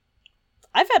later.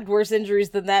 I've had worse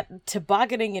injuries than that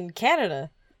tobogganing in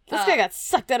Canada. This guy got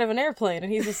sucked out of an airplane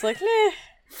and he's just like, meh.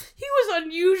 He was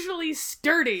unusually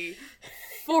sturdy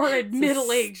for a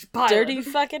middle-aged pilot. Dirty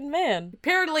fucking man.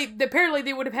 Apparently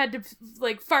they would have had to,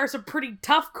 like, fire some pretty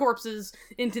tough corpses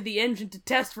into the engine to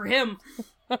test for him.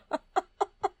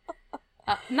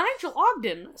 Nigel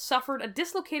Ogden suffered a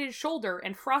dislocated shoulder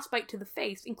and frostbite to the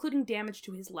face, including damage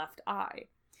to his left eye.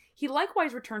 He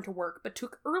likewise returned to work, but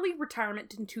took early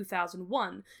retirement in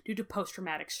 2001 due to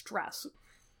post-traumatic stress.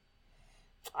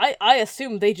 I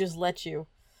assume they just let you.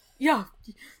 Yeah,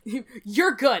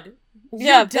 you're good.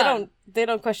 Yeah, You're done. they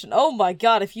don't question, oh my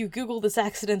god, if you Google this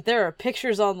accident, there are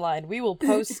pictures online. We will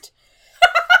post...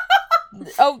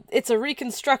 Oh, it's a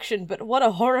reconstruction, but what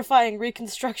a horrifying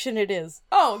reconstruction it is.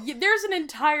 Oh, there's an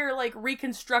entire, like,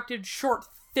 reconstructed short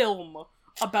film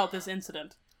about this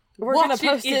incident. We're Watch gonna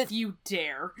post it if you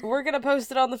dare. We're gonna post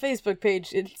it on the Facebook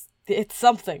page. It's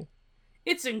something.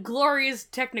 It's in glorious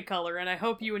Technicolor, and I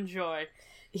hope you enjoy.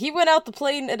 He went out the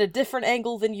plane at a different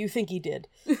angle than you think he did.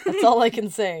 That's all I can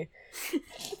say.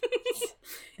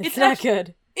 It's not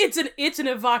good. It's an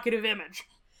evocative image.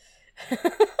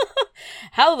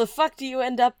 How the fuck do you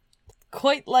end up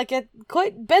quite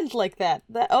bent like that?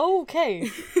 Okay.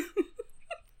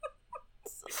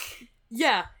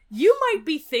 Yeah, you might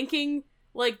be thinking,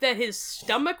 like, that his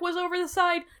stomach was over the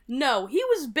side. No, he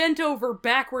was bent over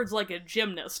backwards like a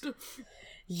gymnast.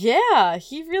 Yeah,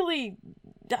 he really...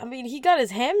 I mean, he got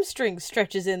his hamstring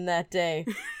stretches in that day.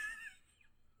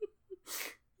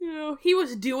 You know, he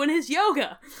was doing his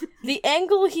yoga. The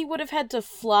angle he would have had to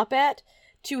flop at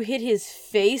to hit his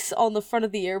face on the front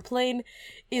of the airplane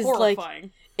is horrifying.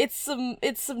 Like... It's some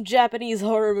Japanese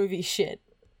horror movie shit.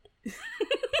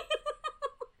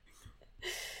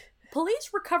 Police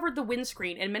recovered the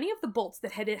windscreen and many of the bolts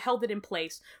that had held it in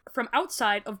place from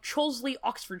outside of Cholsley,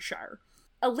 Oxfordshire.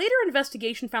 A later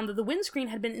investigation found that the windscreen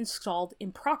had been installed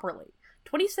improperly,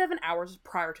 27 hours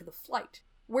prior to the flight,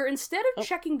 where instead of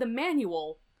checking the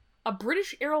manual, a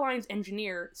British Airlines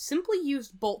engineer simply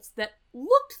used bolts that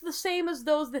looked the same as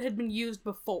those that had been used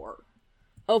before.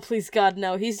 Oh, please God,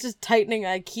 no. He's just tightening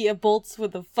IKEA bolts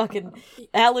with the fucking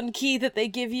Allen key that they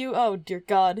give you. Oh, dear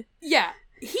God. Yeah,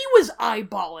 he was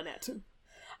eyeballing it.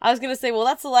 I was gonna say, well,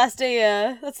 that's the last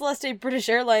day British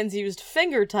Airlines used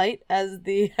finger tight as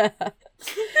the,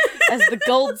 as the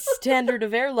gold standard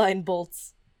of airline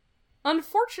bolts.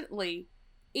 Unfortunately,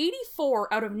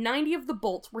 84 out of 90 of the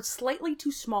bolts were slightly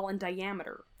too small in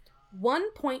diameter,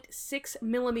 1.6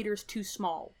 millimeters too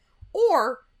small,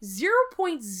 or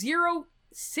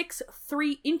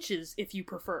 0.063 inches if you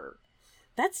prefer.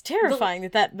 That's terrifying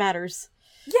that matters.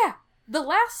 Yeah, the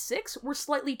last 6 were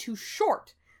slightly too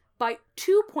short, by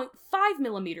 2.5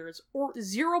 millimeters, or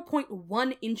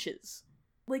 0.1 inches.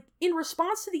 Like, in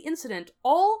response to the incident,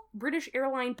 all British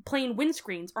airline plane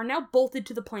windscreens are now bolted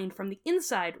to the plane from the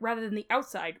inside rather than the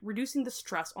outside, reducing the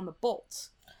stress on the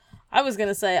bolts. I was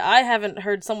gonna say, I haven't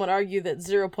heard someone argue that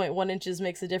 0.1 inches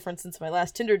makes a difference since my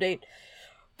last Tinder date,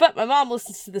 but my mom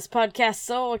listens to this podcast,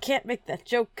 so I can't make that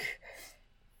joke.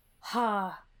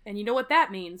 Ha, and you know what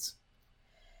that means?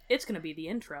 It's gonna be the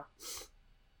intro.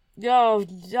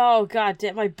 Oh, god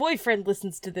damn, my boyfriend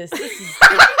listens to this. This is...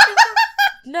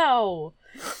 No.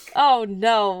 Oh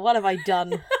no, what have I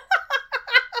done?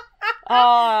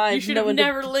 You should have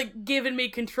never given me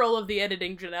control of the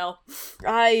editing, Janelle.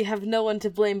 I have no one to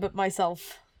blame but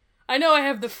myself. I know I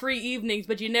have the free evenings,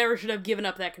 but you never should have given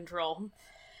up that control.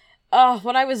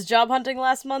 When I was job hunting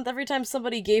last month, every time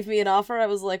somebody gave me an offer, I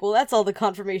was like, well, that's all the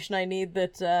confirmation I need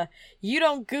that, you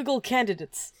don't Google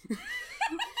candidates.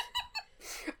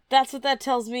 That's what that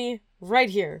tells me right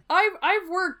here. I've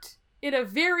worked in a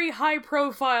very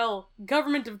high-profile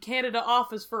Government of Canada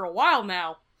office for a while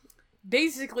now.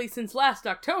 Basically since last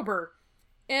October.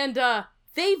 And,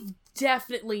 they've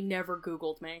definitely never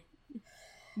Googled me.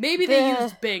 Maybe they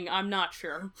used Bing, I'm not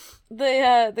sure.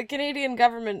 The Canadian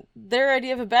government, their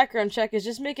idea of a background check is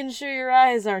just making sure your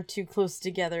eyes aren't too close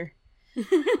together.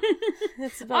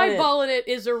 That's about Eyeballing it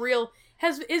is a real...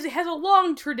 has a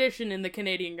long tradition in the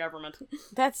Canadian government.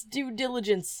 That's due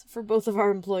diligence for both of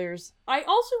our employers. I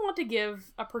also want to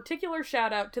give a particular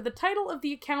shout-out to the title of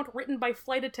the account written by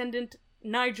flight attendant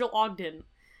Nigel Ogden.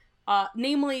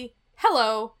 Namely,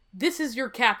 "Hello, this is your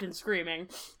captain screaming."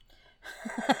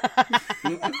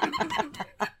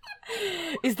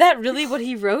 Is that really what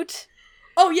he wrote?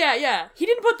 Oh, yeah. He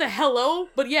didn't put the hello,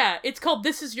 but yeah, it's called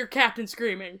 "This is your captain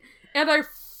screaming." And I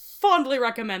fondly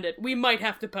recommend it. We might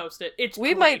have to post it. It's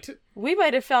great. We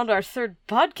might have found our third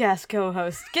podcast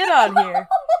co-host. Get on here.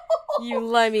 You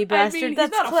limey bastard. I mean,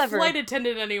 That's he's not clever. a flight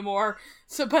attendant anymore.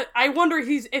 So, but I wonder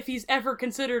if he's ever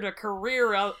considered a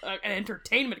career, an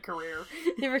entertainment career.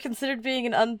 You ever considered being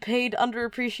an unpaid,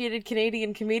 underappreciated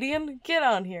Canadian comedian? Get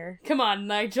on here. Come on,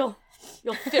 Nigel.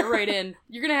 You'll fit right in.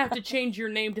 You're gonna have to change your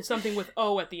name to something with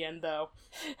O at the end, though.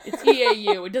 It's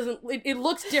EAU. It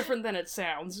looks different than it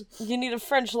sounds. You need a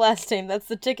French last name. That's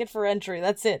the ticket for entry.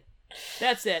 That's it.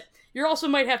 That's it. You also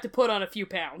might have to put on a few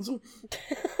pounds.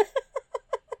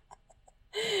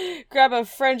 Grab a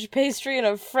French pastry and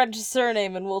a French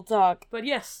surname and we'll talk. But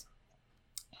yes.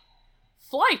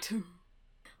 Flight!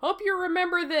 Hope you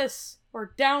remember this,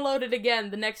 or download it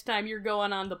again the next time you're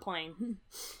going on the plane.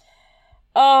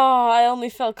 Oh, I only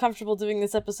felt comfortable doing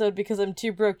this episode because I'm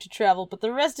too broke to travel, but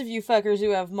the rest of you fuckers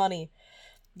who have money,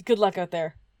 good luck out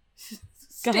there.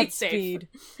 Stay safe.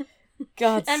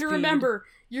 Godspeed. And remember,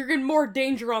 you're in more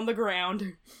danger on the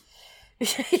ground.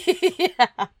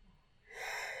 Yeah.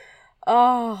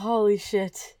 Oh, holy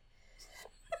shit.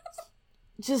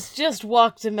 Just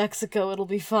walk to Mexico, it'll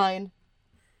be fine.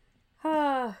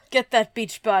 Get that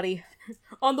beach body.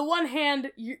 On the one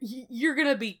hand, you're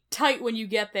gonna be tight when you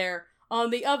get there. On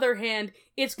the other hand,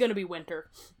 it's gonna be winter.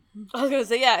 I was gonna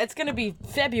say, yeah, it's gonna be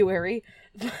February.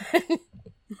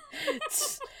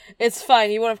 It's fine,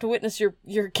 you won't have to witness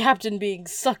your captain being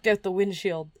sucked out the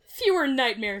windshield. Fewer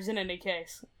nightmares in any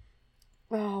case.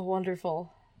 Oh,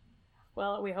 wonderful.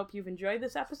 Well, we hope you've enjoyed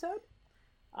this episode.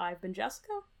 I've been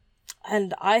Jessica.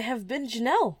 And I have been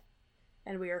Janelle.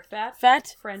 And we are fat,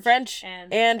 French,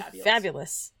 and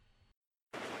fabulous.